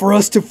time for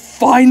us to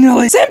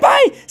finally—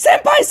 Senpai!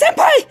 Senpai!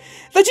 Senpai!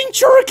 The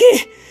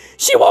Jinchuriki!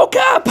 She woke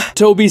up!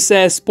 Toby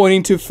says,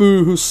 pointing to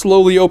Fu, who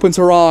slowly opens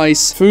her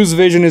eyes. Fu's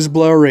vision is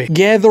blurry.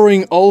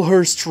 Gathering all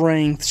her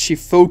strength, she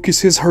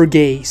focuses her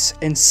gaze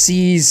and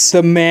sees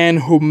the man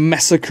who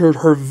massacred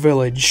her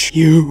village.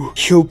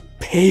 You'll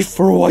pay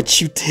for what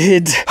you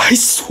did. I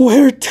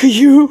swear to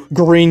you.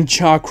 Green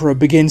chakra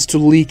begins to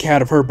leak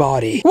out of her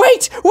body.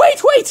 Wait!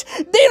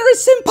 Deidara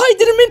Senpai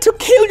didn't mean to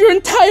kill your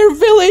entire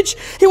village.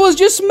 He was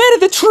just mad at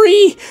the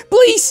tree.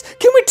 Please,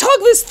 can we talk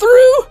this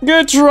through?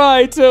 Good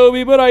try,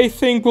 Toby, but I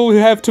think we'll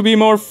have to be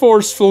more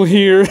forceful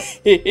here.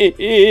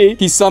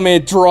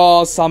 Kisame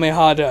draws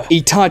Samehada.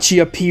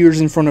 Itachi appears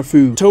in front of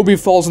Fu. Toby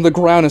falls on the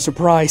ground in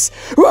surprise.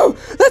 Whoa,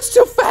 that's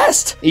too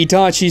fast!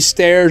 Itachi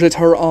stares at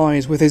her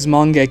eyes with his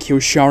Mangekyo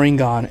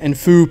Sharingan, and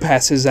Fu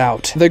passes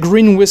out. The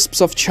green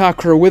wisps of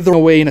chakra wither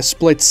away in a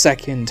split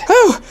second.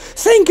 Oh,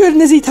 thank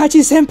goodness,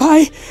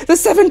 Itachi-senpai! The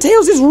Seven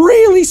Tails is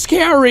really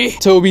scary!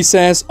 Toby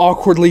says,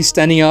 awkwardly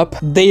standing up.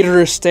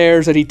 Deidara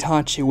stares at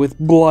Itachi with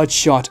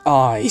bloodshot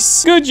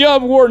eyes. Good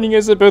job warning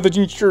us about the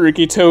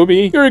Jinchuriki,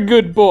 Toby. You're a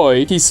good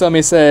boy,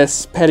 Kisame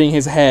says, petting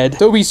his head.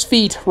 Toby's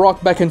feet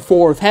rock back and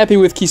forth, happy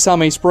with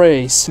Kisame's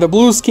praise. The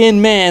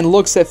blue-skinned man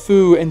looks at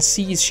Fu and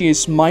sees she is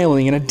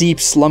smiling in a deep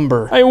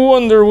slumber. I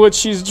wonder what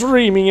she's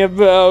dreaming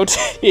about.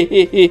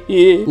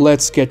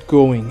 Let's get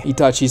going,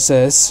 Itachi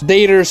says.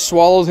 Deidara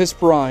swallows his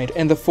pride,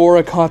 and the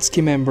four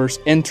Akatsuki members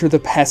enter the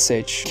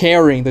passage,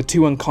 carrying the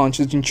two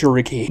unconscious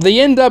Jinchuriki. They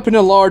end up in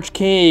a large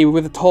cave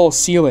with a tall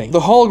ceiling. The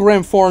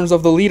hologram forms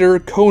of the leader,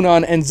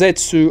 Konan, and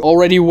Zetsu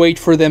already wait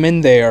for them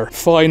in there.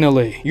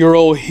 Finally, you're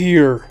all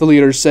here, the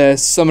leader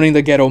says, summoning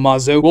the Ghetto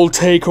Mazo. We'll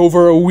take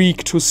over a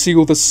week to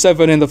seal the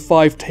 7 and the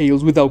 5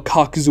 tails without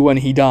Kakuzu and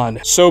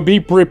Hidan, so be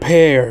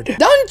prepared.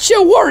 Don't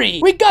you worry,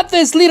 we got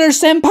this,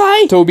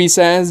 leader-senpai, Toby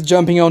says,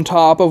 jumping on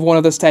top of one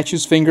of the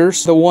statue's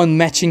fingers, the one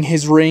matching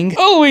his ring.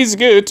 Always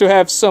good to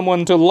have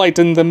someone to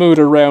lighten the mood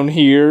around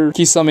here,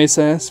 Kisame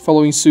says,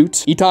 following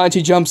suit.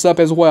 Itachi jumps up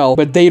as well,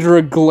 but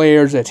Deidara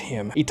glares at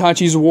him.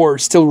 Itachi's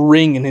words still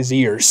ring in his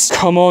ears.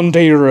 Come on,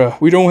 Deidara,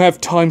 we don't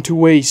have time to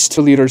waste,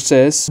 the leader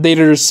says.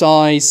 Deidara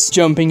sighs,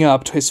 jumping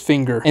up to his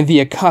finger, and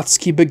the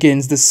Akatsuki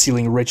begins the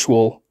sealing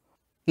ritual.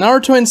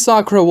 Naruto and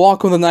Sakura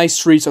walk on the nice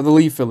streets of the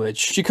Leaf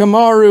Village.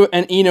 Shikamaru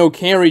and Ino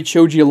carry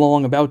Choji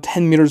along about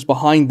 10 meters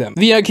behind them.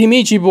 The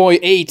Akimichi boy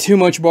ate too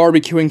much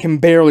barbecue and can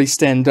barely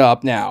stand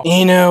up now.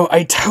 Ino,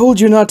 I told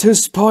you not to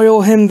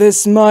spoil him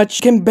this much.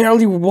 He can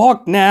barely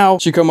walk now,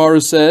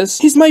 Shikamaru says.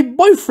 He's my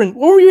boyfriend.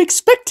 What were you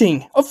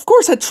expecting? Of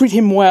course I'd treat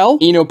him well.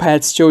 Ino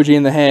pats Choji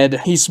in the head.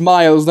 He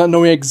smiles, not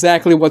knowing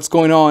exactly what's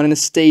going on, in a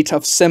state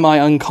of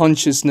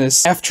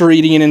semi-unconsciousness after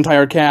eating an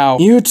entire cow.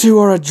 You two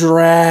are a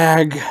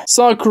drag.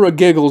 Sakura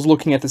giggles,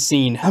 looking at the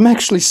scene. I'm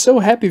actually so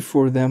happy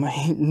for them.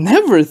 I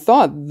never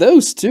thought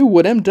those two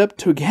would end up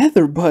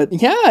together, but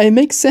yeah, it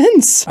makes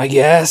sense. I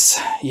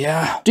guess,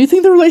 yeah. Do you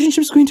think the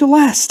relationship's going to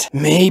last?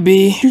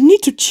 Maybe. You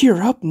need to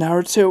cheer up,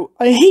 Naruto.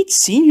 I hate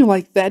seeing you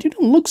like that. You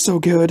don't look so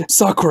good.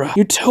 Sakura,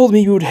 you told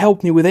me you would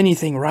help me with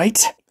anything,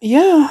 right?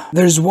 Yeah.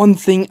 There's one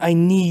thing I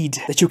need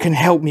that you can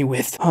help me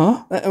with.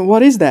 Huh?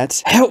 What is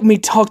that? Help me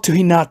talk to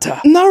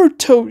Hinata.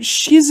 Naruto,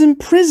 she is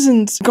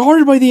imprisoned,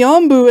 guarded by the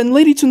Anbu, and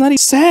Lady Tsunade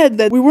said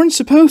that we weren't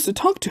supposed to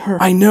talk to her.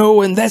 I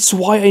know, and that's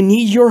why I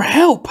need your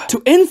help.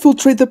 To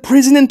infiltrate the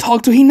prison and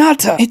talk to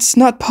Hinata. It's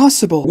not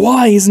possible.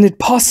 Why isn't it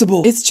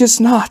possible? It's just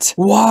not.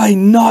 Why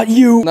not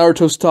you?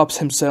 Naruto stops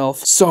himself.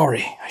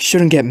 Sorry, I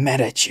shouldn't get mad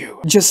at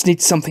you. Just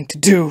need something to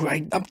do.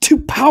 I'm too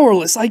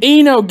powerless.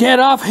 Ino, get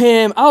off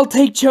him. I'll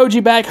take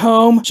Choji back back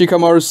home?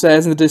 Shikamaru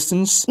says in the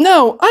distance.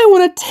 No, I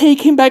want to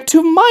take him back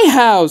to my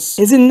house.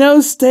 He's in no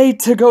state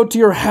to go to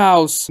your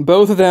house.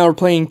 Both of them are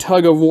playing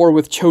tug of war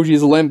with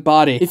Choji's limp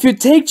body. If you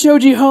take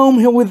Choji home,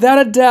 he'll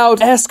without a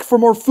doubt ask for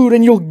more food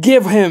and you'll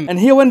give him, and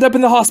he'll end up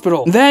in the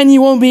hospital. Then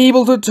you won't be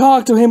able to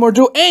talk to him or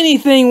do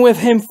anything with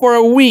him for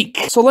a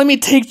week. So let me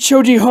take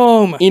Choji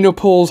home. Ino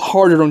pulls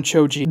harder on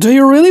Choji. Do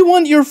you really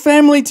want your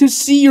family to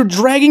see you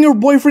dragging your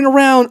boyfriend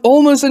around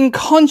almost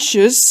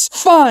unconscious?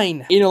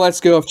 Fine. Ino lets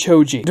go of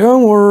Choji.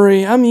 Don't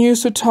worry, I'm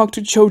used to talk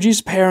to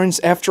Choji's parents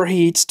after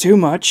he eats too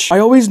much. I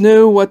always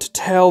know what to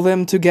tell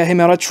them to get him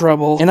out of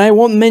trouble, and I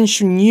won't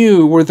mention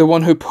you were the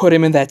one who put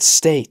him in that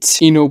state.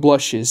 Ino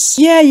blushes.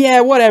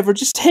 Yeah, whatever,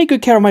 just take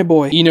good care of my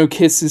boy. Ino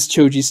kisses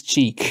Choji's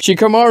cheek.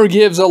 Shikamaru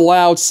gives a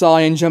loud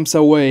sigh and jumps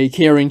away,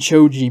 carrying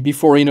Choji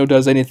before Ino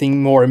does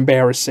anything more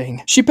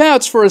embarrassing. She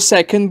pouts for a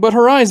second, but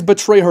her eyes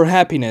betray her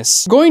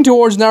happiness. Going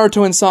towards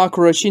Naruto and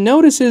Sakura, she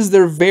notices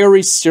their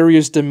very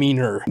serious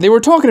demeanor. They were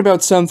talking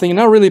about something and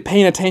not really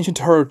paying attention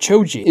to her or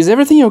Choji. Is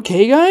everything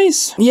okay,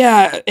 guys?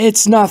 Yeah,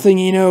 it's nothing,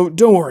 Ino,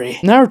 don't worry.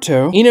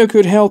 Naruto, Ino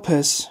could help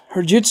us.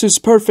 Her jutsu's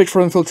perfect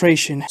for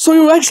infiltration. So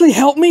you actually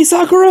help me,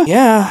 Sakura?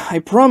 Yeah, I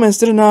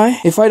promised, didn't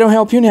I? If I don't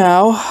help you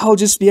now, I'll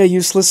just be a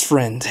useless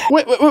friend.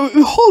 Wait,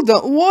 hold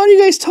on. What are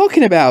you guys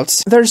talking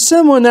about? There's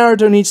someone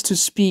Naruto needs to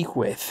speak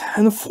with.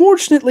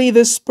 Unfortunately,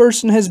 this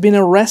person has been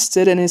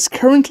arrested and is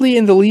currently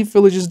in the Leaf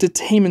Village's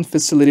detainment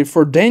facility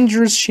for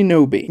dangerous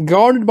shinobi,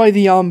 guarded by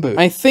the Anbu.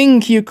 I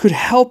think you could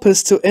help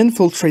us to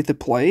infiltrate the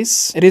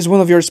place. It is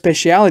one of your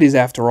specialities,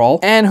 after all.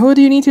 And who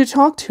do you need to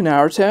talk to,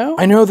 Naruto?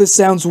 I know this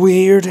sounds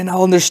weird, and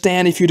I'll understand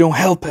if you don't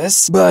help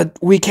us, but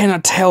we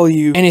cannot tell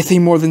you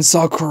anything more than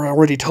Sakura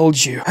already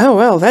told you. Oh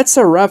well, that's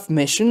a rough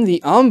mission.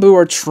 The Anbu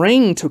are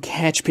trained to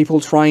catch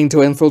people trying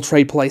to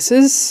infiltrate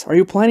places. Are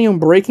you planning on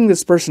breaking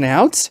this person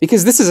out?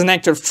 Because this is an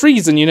act of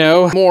treason, you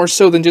know, more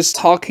so than just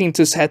talking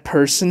to said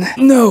person.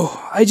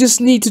 No, I just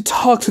need to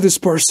talk to this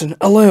person,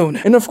 alone.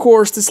 And of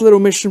course, this little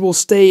mission will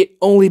stay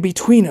only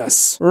between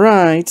us.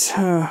 Right,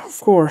 of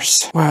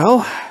course.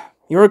 Well,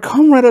 you're a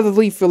comrade of the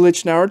Leaf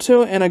Village,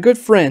 Naruto, and a good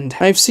friend.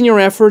 I've seen your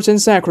efforts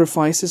and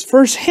sacrifices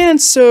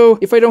firsthand, so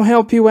if I don't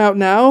help you out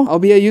now, I'll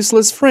be a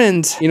useless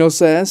friend, Ino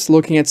says,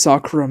 looking at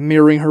Sakura,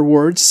 mirroring her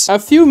words. A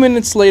few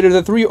minutes later,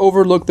 the three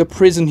overlook the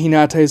prison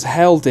Hinata is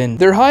held in.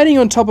 They're hiding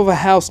on top of a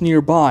house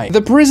nearby.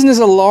 The prison is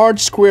a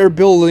large square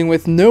building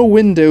with no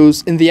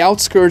windows in the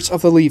outskirts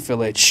of the Leaf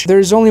Village.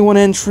 There's only one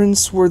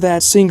entrance where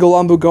that single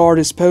Anbu guard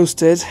is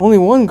posted. Only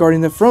one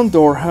guarding the front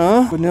door,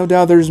 huh? But no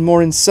doubt there's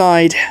more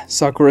inside,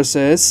 Sakura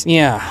says.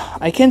 Yeah,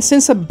 I can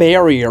sense a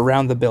barrier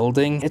around the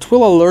building. It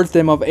will alert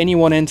them of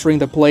anyone entering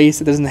the place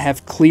that doesn't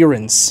have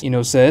clearance,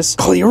 Ino says.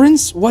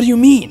 Clearance? What do you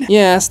mean?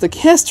 Yes, the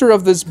caster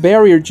of this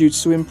barrier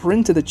jutsu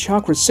imprinted the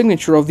chakra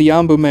signature of the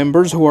Anbu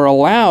members who are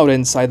allowed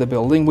inside the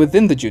building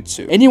within the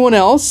jutsu. Anyone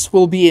else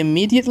will be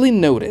immediately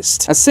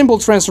noticed. A simple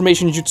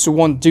transformation jutsu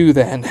won't do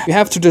then. You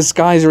have to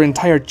disguise your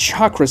entire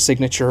chakra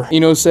signature,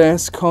 Ino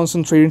says,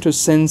 concentrating to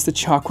sense the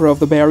chakra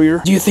of the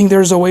barrier. Do you think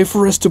there's a way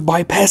for us to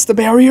bypass the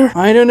barrier?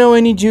 I don't know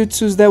any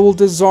jutsus that will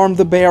disarm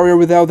the barrier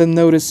without them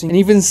noticing, and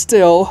even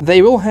still,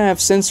 they will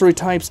have sensory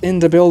types in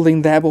the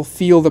building that will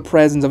feel the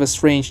presence of a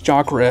strange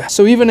chakra.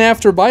 So even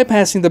after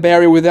bypassing the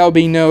barrier without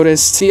being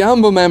noticed, the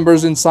Anbu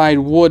members inside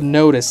would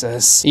notice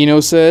us.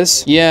 Ino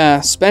says, yeah,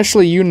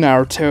 especially you,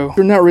 Naruto.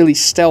 You're not really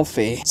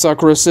stealthy.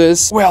 Sakura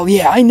says, well,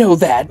 yeah, I know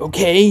that,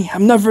 okay?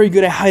 I'm not very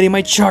good at hiding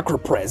my chakra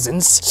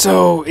presence.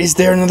 So, is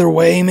there another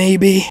way,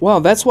 maybe? Well,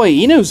 that's why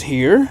Ino's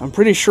here. I'm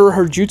pretty sure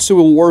her jutsu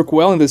will work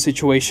well in this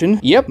situation.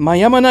 Yep, my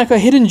Yamanaka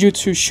hidden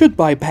jutsu should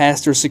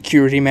bypass their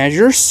security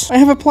measures. I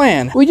have a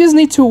plan. We just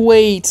need to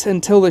wait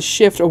until the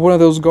shift of one of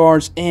those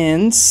guards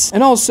ends.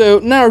 And also,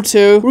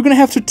 Naruto, we're gonna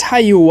have to tie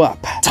you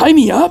up. Tie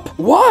me up?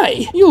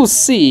 Why? You'll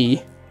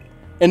see.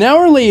 An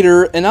hour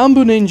later, an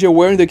Anbu ninja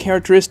wearing the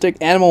characteristic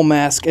animal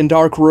mask and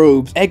dark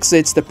robes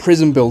exits the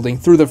prison building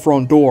through the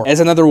front door as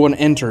another one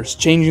enters,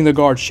 changing the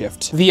guard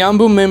shift. The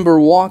Anbu member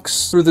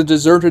walks through the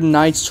deserted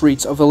night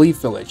streets of the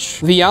Leaf Village.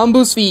 The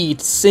Anbu's feet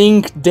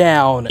sink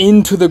down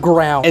into the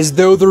ground as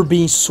though they're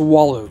being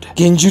swallowed.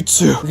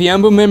 Genjutsu. The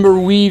Anbu member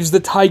weaves the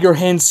tiger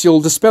hand seal,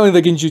 dispelling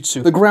the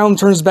genjutsu. The ground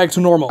turns back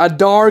to normal. A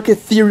dark,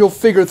 ethereal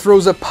figure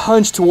throws a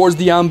punch towards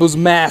the Anbu's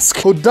mask,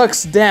 who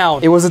ducks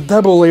down. It was a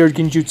double-layered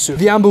genjutsu.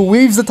 The Anbu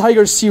weaves the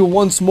tiger seal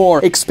once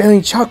more,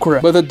 expelling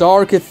chakra, but the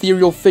dark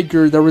ethereal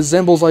figure that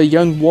resembles a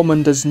young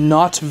woman does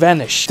not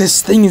vanish.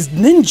 This thing is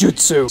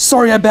ninjutsu.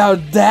 Sorry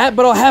about that,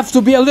 but I'll have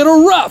to be a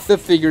little rough, the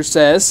figure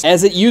says,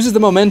 as it uses the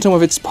momentum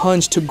of its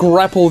punch to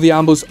grapple the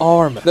Anbu's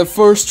arm. The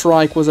first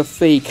strike was a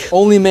fake,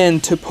 only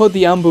meant to put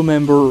the Anbu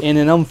member in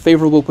an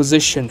unfavorable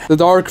position. The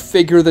dark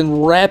figure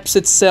then wraps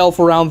itself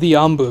around the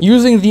Anbu,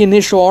 using the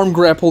initial arm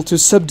grapple to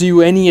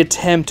subdue any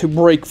attempt to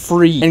break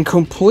free, and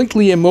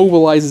completely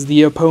immobilizes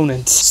the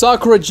opponent. Sakura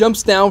Sakura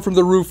jumps down from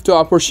the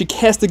rooftop where she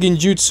cast the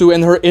genjutsu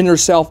and her inner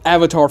self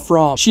avatar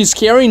from. She's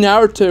carrying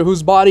Naruto,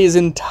 whose body is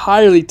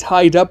entirely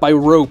tied up by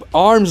rope,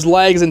 arms,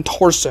 legs, and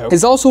torso.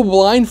 He's also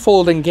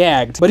blindfolded and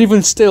gagged, but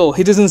even still,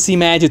 he doesn't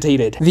seem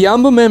agitated. The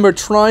Anbu member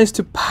tries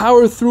to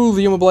power through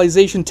the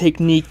immobilization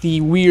technique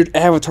the weird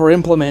avatar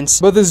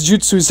implements, but this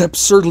jutsu is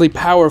absurdly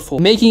powerful,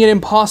 making it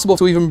impossible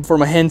to even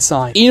perform a hand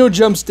sign. Ino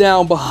jumps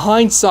down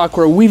behind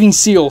Sakura, weaving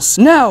seals.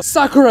 Now,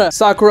 Sakura!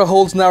 Sakura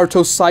holds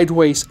Naruto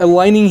sideways,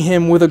 aligning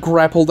him with a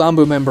grappled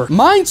Anbu member.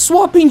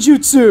 Mind-swapping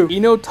jutsu!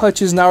 Ino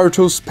touches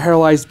Naruto's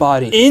paralyzed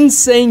body.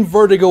 Insane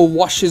vertigo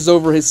washes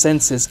over his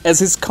senses as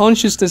his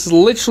consciousness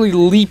literally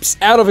leaps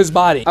out of his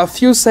body. A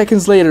few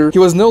seconds later, he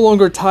was no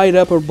longer tied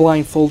up or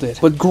blindfolded,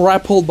 but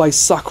grappled by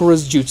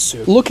Sakura's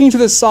jutsu. Looking to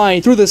the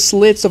side through the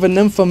slits of an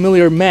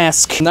unfamiliar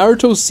mask,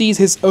 Naruto sees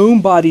his own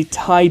body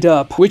tied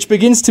up, which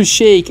begins to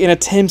shake and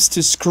attempts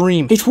to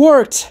scream. It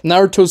worked!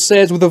 Naruto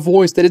says with a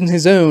voice that isn't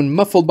his own,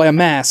 muffled by a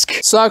mask.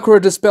 Sakura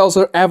dispels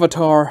her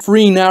avatar,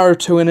 freeing Naruto,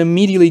 and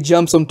immediately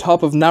jumps on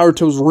top of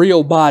Naruto's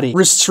real body,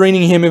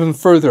 restraining him even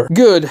further.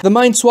 Good, the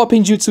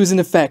mind-swapping jutsu is in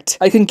effect.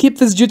 I can keep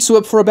this jutsu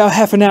up for about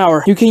half an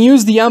hour. You can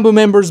use the Anbu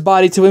member's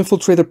body to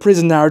infiltrate the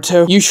prison,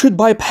 Naruto. You should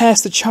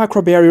bypass the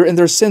chakra barrier and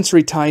their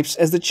sensory types,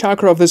 as the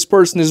chakra of this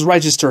person is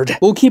registered.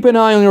 We'll keep an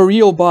eye on your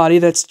real body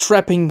that's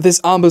trapping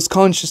this Anbu's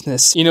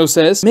consciousness. Ino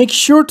says, make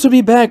sure to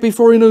be back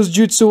before Ino's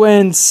jutsu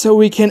ends, so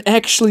we can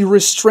actually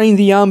restrain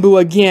the Anbu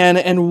again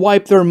and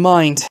wipe their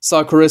mind.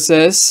 Sakura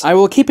says, I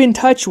will keep in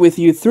touch with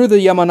you through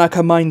the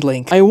Yamanaka mind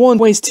link. I won't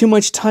waste too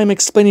much time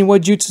explaining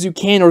what jutsus you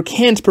can or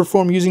can't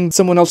perform using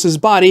someone else's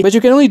body, but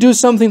you can only do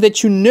something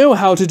that you know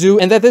how to do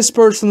and that this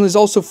person is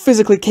also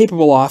physically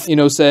capable of,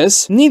 Ino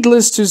says.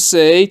 Needless to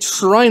say,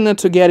 try not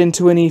to get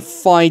into any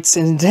fights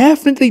and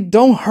definitely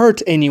don't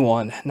hurt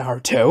anyone,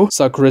 Naruto.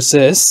 Sakura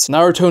says.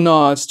 Naruto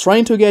nods,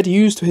 trying to get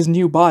used to his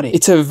new body.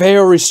 It's a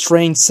very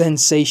strange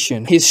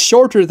sensation. He's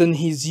shorter than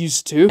he's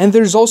used to, and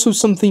there's also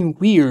something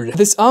weird.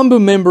 This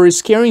Anbu member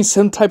is carrying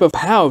some type of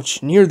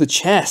pouch near the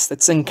chest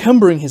that's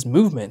encumbering his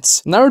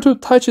movements. Naruto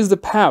touches the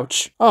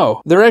pouch.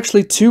 Oh, there are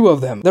actually two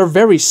of them. They're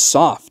very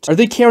soft. Are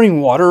they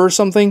carrying water or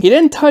something? He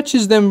then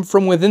touches them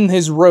from within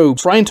his robe,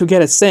 trying to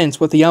get a sense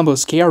what the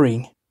Anbu's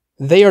carrying.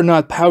 They are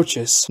not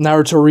pouches.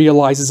 Naruto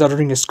realizes,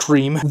 uttering a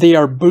scream. They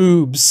are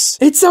boobs.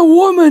 It's a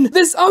woman!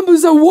 This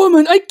Anbu's a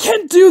woman! I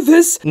can't do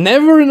this!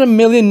 Never in a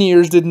million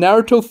years did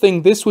Naruto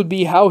think this would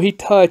be how he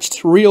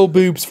touched real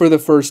boobs for the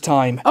first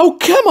time. Oh,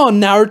 come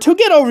on, Naruto!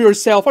 Get over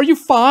yourself! Are you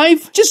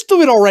 5? Just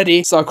do it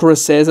already! Sakura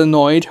says,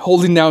 annoyed,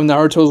 holding down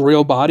Naruto's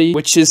real body,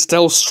 which is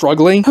still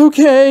struggling.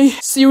 Okay,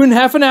 see you in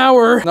half an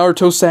hour,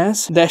 Naruto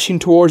says, dashing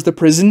towards the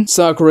prison.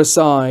 Sakura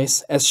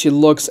sighs as she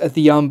looks at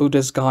the Anbu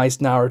disguised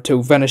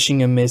Naruto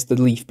vanishing amidst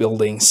the leaf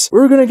buildings.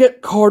 We're gonna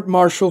get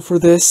court-martialed for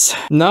this.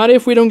 Not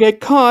if we don't get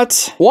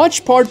caught.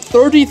 Watch part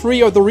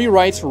 33 of the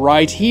rewrites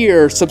right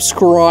here.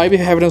 Subscribe if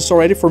you haven't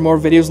already for more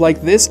videos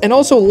like this, and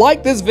also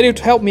like this video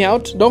to help me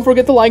out. Don't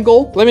forget the like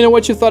goal. Let me know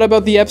what you thought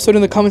about the episode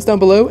in the comments down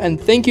below,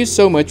 and thank you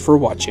so much for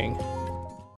watching.